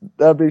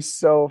 That'd be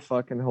so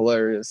fucking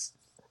hilarious.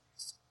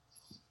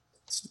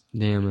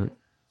 Damn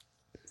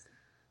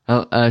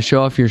it.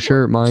 Show off your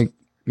shirt, Mike.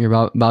 Your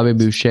Bobby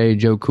Boucher,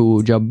 Joe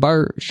Cool, Joe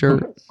Burt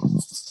shirt.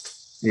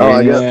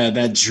 Yeah,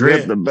 that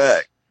drip. The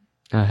back.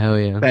 Oh, hell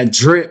yeah. That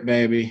drip,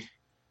 baby.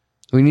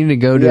 We need to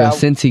go to a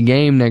Cincy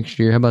game next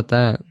year. How about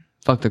that?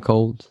 Fuck the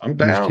Colts. I'm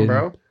down,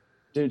 bro.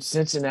 Dude,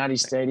 Cincinnati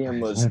Stadium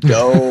was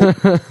dope.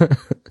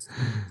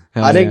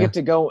 I didn't get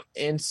to go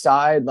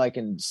inside,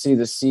 and see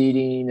the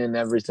seating and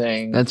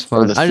everything. That's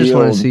fun. I just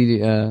want to see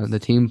the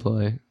team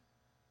play.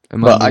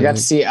 But I got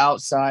to see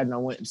outside, and I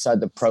went inside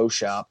the pro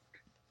shop.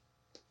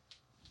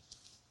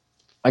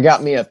 I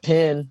got me a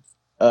pin,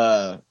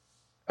 because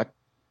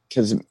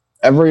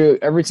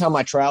every time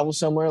I travel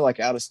somewhere, like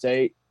out of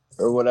state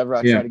or whatever,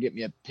 I try to get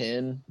me a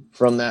pin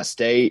from that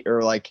state, or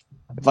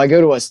if I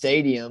go to a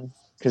stadium,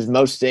 because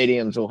most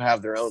stadiums will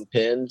have their own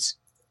pins,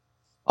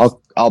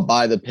 I'll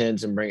buy the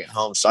pins and bring it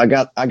home. So I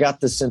got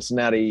the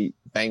Cincinnati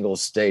Bengals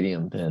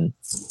stadium pin.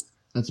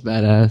 That's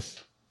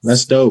badass.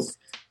 That's dope.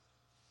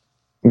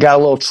 Got a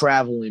little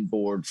traveling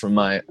board from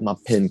my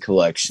pin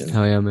collection.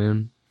 Hell yeah,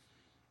 man.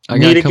 I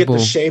need to get the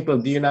shape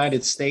of the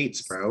United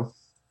States, bro.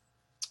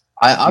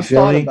 I've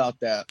thought about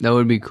that. That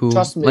would be cool.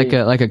 Trust me.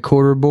 Like a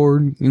quarter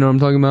board, you know what I'm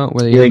talking about?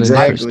 Where they have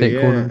the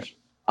state quarters.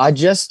 I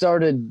just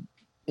started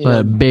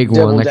a big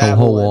one, like a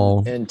whole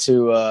wall.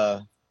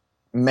 Into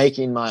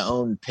making my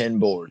own pin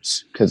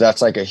boards, because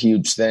that's like a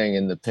huge thing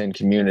in the pin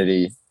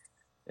community,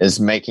 is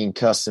making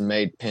custom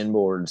made pin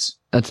boards.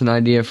 That's an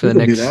idea for the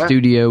next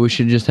studio. We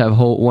should just have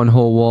one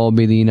whole wall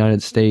be the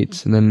United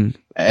States, and then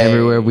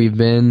everywhere we've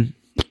been.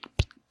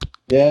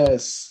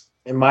 Yes,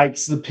 and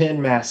Mike's the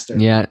pin master.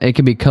 Yeah, it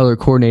could be color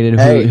coordinated.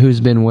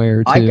 Who's been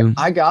where too?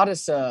 I got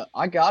us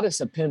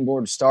a pin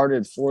board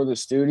started for the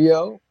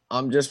studio.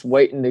 I'm just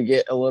waiting to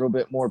get a little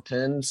bit more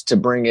pins to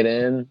bring it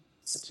in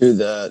to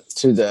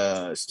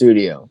the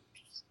studio.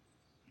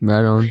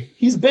 Right on.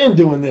 He's been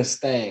doing this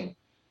thing.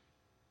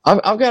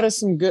 I've got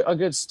us a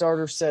good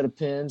starter set of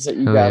pins that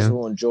you guys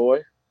will enjoy.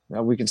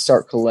 Now we can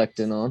start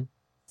collecting on.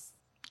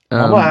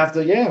 I'm gonna have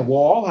to. Yeah, we'll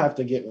all have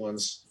to get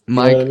ones. You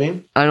Mike, know what I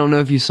mean? I don't know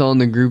if you saw in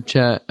the group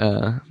chat.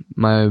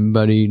 My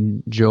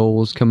buddy Joel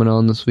was coming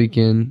on this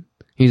weekend.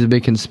 He's a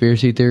big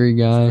conspiracy theory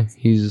guy.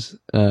 He's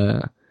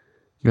gonna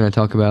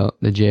talk about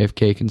the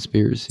JFK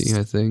conspiracy,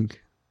 I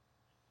think.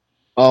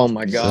 Oh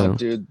my god,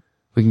 dude!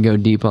 We can go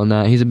deep on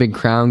that. He's a big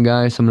Crown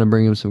guy, so I'm gonna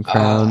bring him some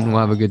Crown. We'll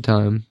have a good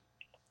time.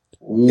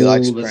 He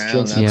likes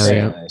Crown.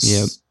 Nice.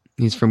 Yep.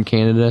 He's from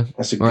Canada.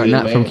 That's a good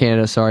not man. From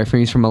Canada. Sorry,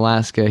 he's from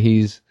Alaska.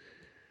 He's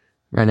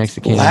right next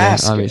to Canada,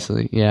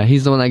 obviously. Yeah,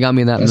 he's the one that got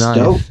me that knife.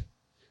 Dope.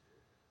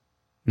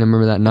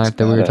 Remember that knife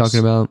that we were talking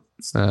about?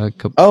 A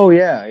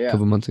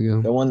couple months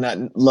ago. The one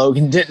that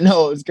Logan didn't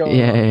know was going on.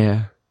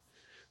 Yeah.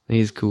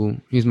 He's cool.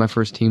 He's my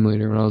first team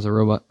leader when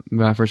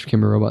I first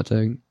became a robot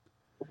tag.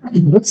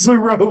 What's a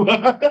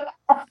robot?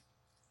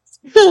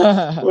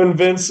 When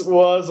Vince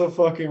was a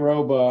fucking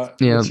robot.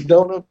 Yeah. But you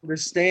don't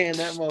understand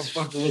that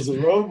motherfucker was a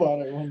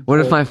robot at one point. What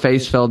if my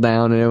face fell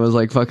down and it was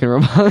like fucking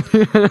robot?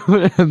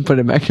 Put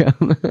it back up.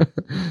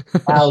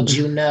 How'd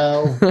you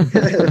know?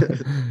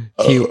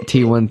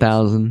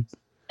 T1000.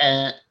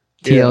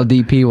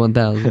 TLDP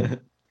 1000.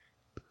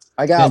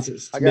 I got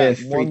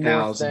one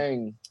more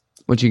thing.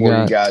 What you for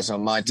got? You guys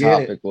on my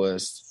topic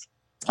list.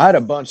 I had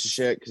a bunch of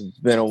shit because it's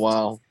been a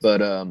while,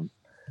 but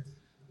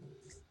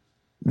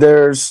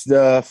there's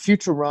the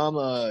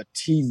Futurama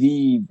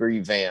TV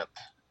revamp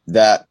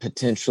that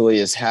potentially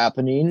is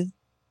happening.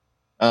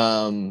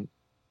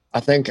 I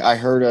think I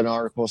heard an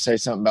article say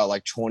something about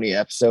like 20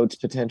 episodes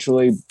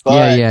potentially.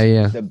 But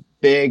the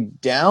big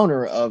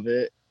downer of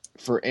it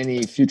for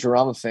any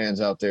Futurama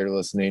fans out there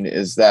listening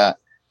is that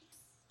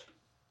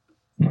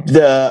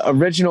the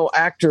original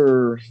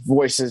actor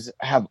voices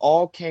have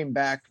all came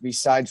back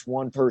besides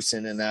one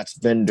person, and that's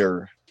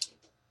Bender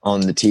on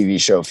the TV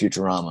show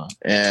Futurama.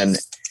 And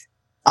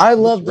I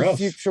love the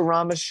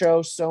Futurama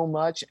show so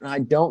much, and I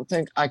don't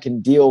think I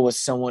can deal with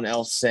someone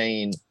else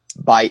saying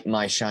 "bite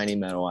my shiny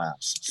metal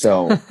ass."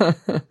 So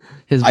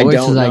his voice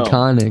is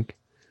iconic.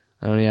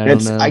 I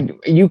don't know.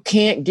 You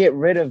can't get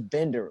rid of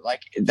Bender.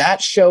 Like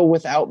that show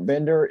without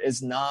Bender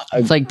is not.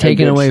 It's like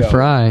taking away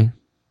Fry.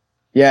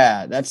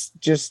 Yeah, that's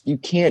just you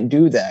can't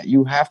do that.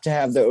 You have to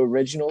have the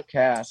original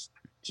cast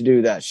to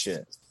do that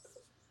shit.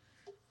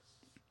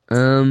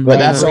 But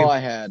that's all I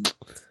had.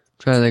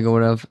 Trying to think of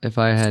what else, if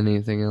I had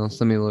anything else.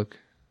 Let me look.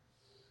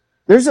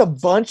 There's a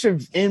bunch of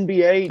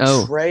NBA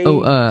trade.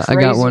 I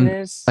got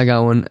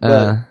one.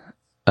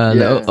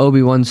 The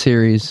Obi-Wan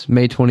series,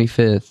 May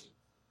 25th.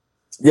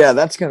 Yeah,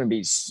 that's gonna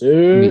be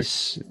sick.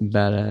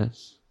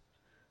 Badass.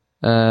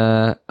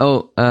 I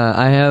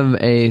have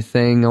a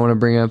thing I want to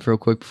bring up real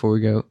quick before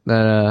we go.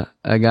 That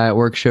a guy at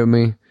work showed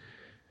me.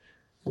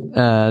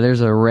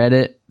 There's a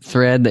Reddit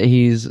thread that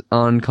he's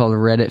on called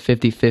Reddit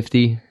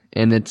 50/50.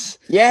 And it's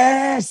you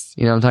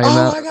know what I'm talking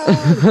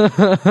about?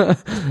 My God.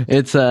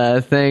 It's a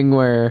thing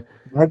where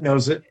Mike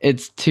knows it.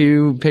 It's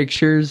two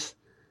pictures,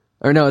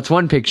 or no, it's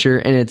one picture,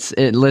 and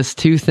it lists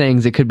two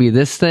things. It could be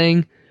this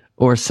thing,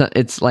 or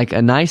it's like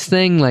a nice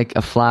thing, like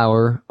a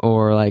flower,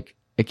 or like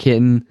a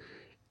kitten,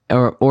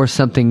 or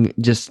something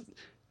just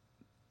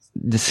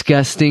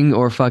disgusting,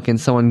 or fucking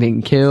someone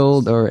getting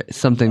killed, or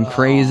something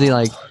crazy,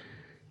 like,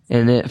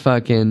 and it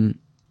fucking,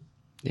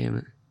 damn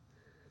it.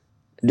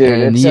 Dude,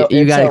 and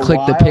you got to click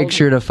the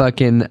picture to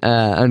fucking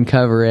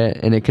uncover it,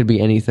 and it could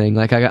be anything.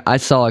 Like I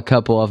saw a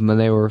couple of them, and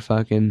they were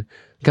fucking.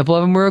 A couple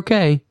of them were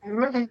okay,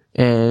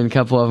 and a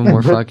couple of them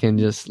were fucking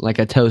just like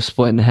a toe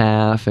split in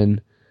half,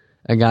 and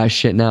a guy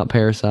shitting out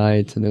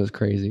parasites, and it was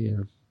crazy.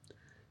 Yeah.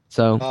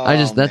 So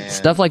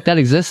stuff like that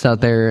exists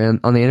out there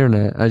on the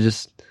internet. I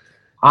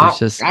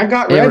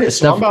got Reddit,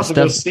 so I'm about to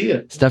go see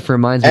it. Stuff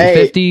reminds me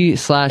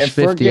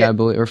 50/50, I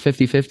believe, or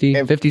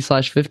 50/50,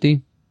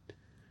 50/50.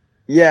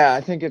 Yeah,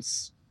 I think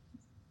it's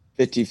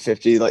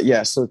 50/50. Like,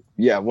 yeah, so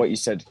yeah, what you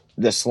said,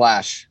 the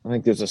slash. I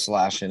think there's a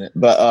slash in it.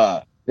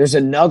 But there's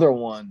another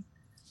one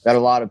that a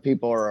lot of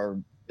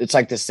people it's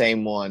like the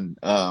same one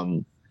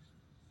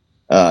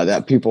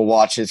that people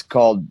watch. It's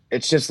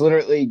just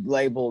literally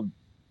labeled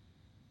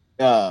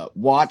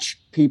watch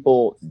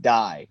people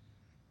die.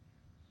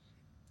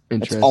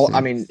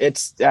 Interesting.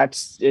 It's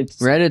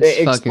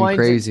Reddit's fucking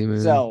crazy,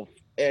 man.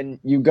 And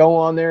you go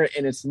on there,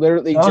 and it's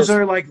literally those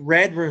are like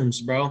red rooms,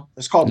 bro.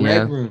 It's called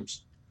red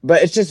rooms.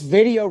 But it's just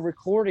video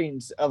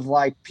recordings of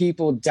like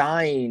people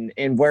dying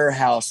in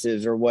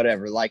warehouses or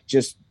whatever, like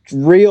just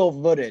real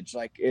footage.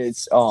 Like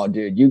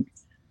dude,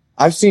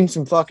 I've seen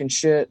some fucking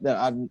shit that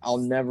I'll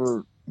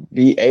never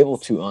be able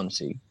to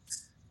unsee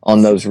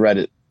on those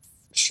Reddit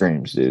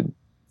streams, dude.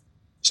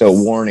 So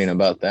warning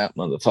about that,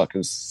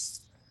 motherfuckers.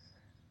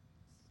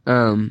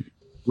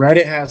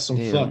 Reddit has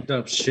some fucked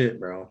up shit,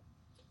 bro.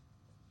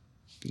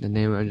 The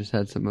name, I just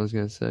had something I was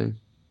gonna say.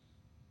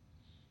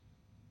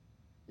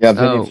 Yeah,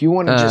 but if you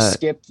want to just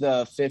skip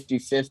the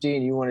 50-50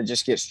 and you want to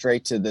just get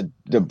straight to the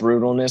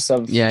brutalness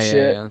of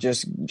shit,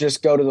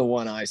 just go to the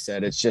one I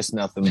said. It's just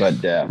nothing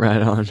but death.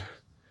 Right on.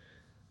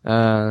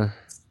 I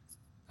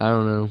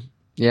don't know.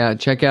 Yeah,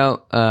 check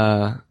out.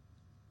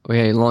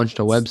 We launched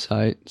a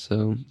website,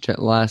 so check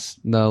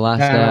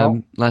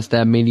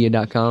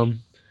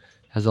lastdabmedia.com.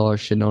 Has all our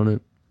shit on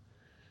it.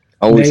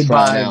 Made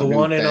by the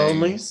one and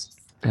only.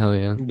 Hell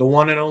yeah. The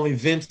one and only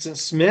Vincent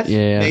Smith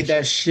made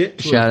that shit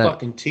to a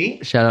fucking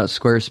T. Shout out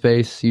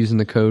Squarespace using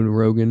the code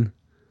Rogan.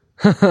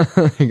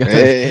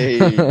 Hey,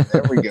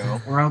 there we go.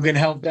 Rogan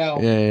helped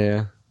out.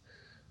 Yeah.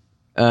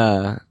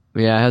 It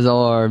has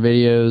all our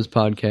videos,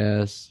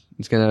 podcasts.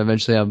 It's going to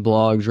eventually have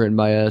blogs written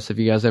by us. If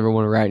you guys ever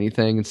want to write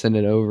anything and send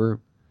it over.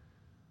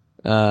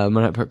 I'm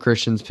going to put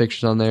Christian's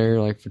pictures on there,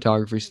 like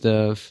photography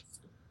stuff.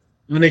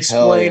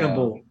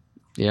 Unexplainable.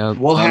 Yeah.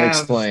 We'll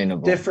have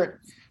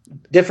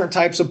different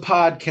types of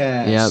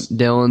podcasts. Yeah,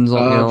 Dylan's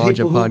launch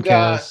a podcast. People who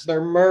got their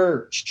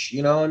merch,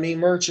 you know what I mean?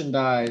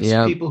 Merchandise.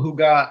 Yep. People who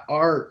got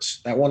art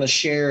that want to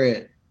share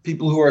it.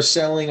 People who are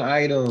selling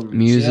items.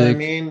 Music. You know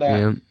what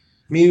I mean?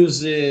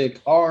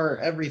 Music, art,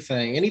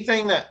 everything.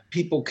 Anything that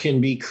people can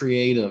be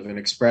creative and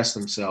express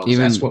themselves.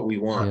 That's what we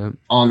want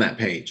on that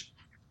page.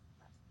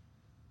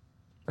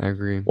 I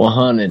agree.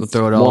 100. We'll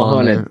throw it all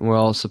on there. We'll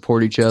all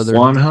support each other.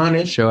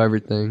 100. Show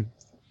everything.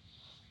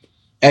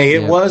 Hey,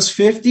 it was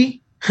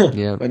 50.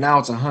 Yeah, but now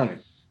it's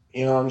 100.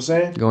 You know what I'm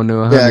saying? Going to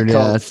 100.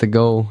 Yeah, that's the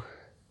goal.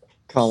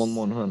 Call him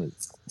 100.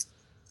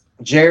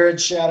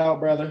 Jared, shout out,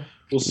 brother.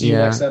 We'll see you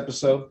next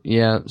episode.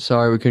 Yeah,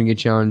 sorry we couldn't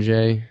get you on,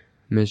 Jay.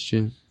 Missed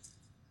you.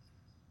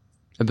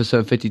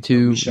 Episode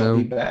 52. We shall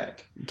be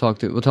back.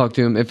 We'll talk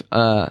to him. If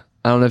I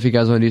don't know if you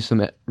guys want to do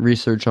some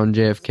research on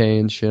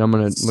JFK and shit. I'm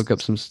gonna look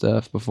up some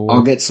stuff before.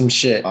 I'll get some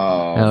shit.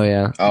 Hell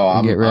yeah!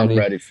 I'm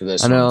ready for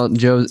this. I know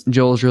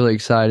Joel's really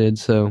excited,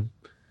 so.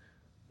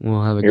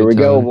 We'll have a good time. Here we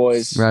go,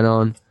 boys. Right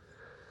on.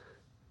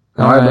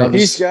 All right,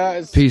 peace,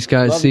 guys. Peace,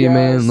 guys. See you,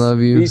 man. Love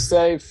you. Be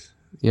safe.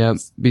 Yep.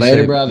 Be Later,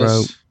 safe,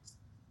 brothers. bro.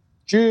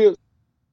 Cheers.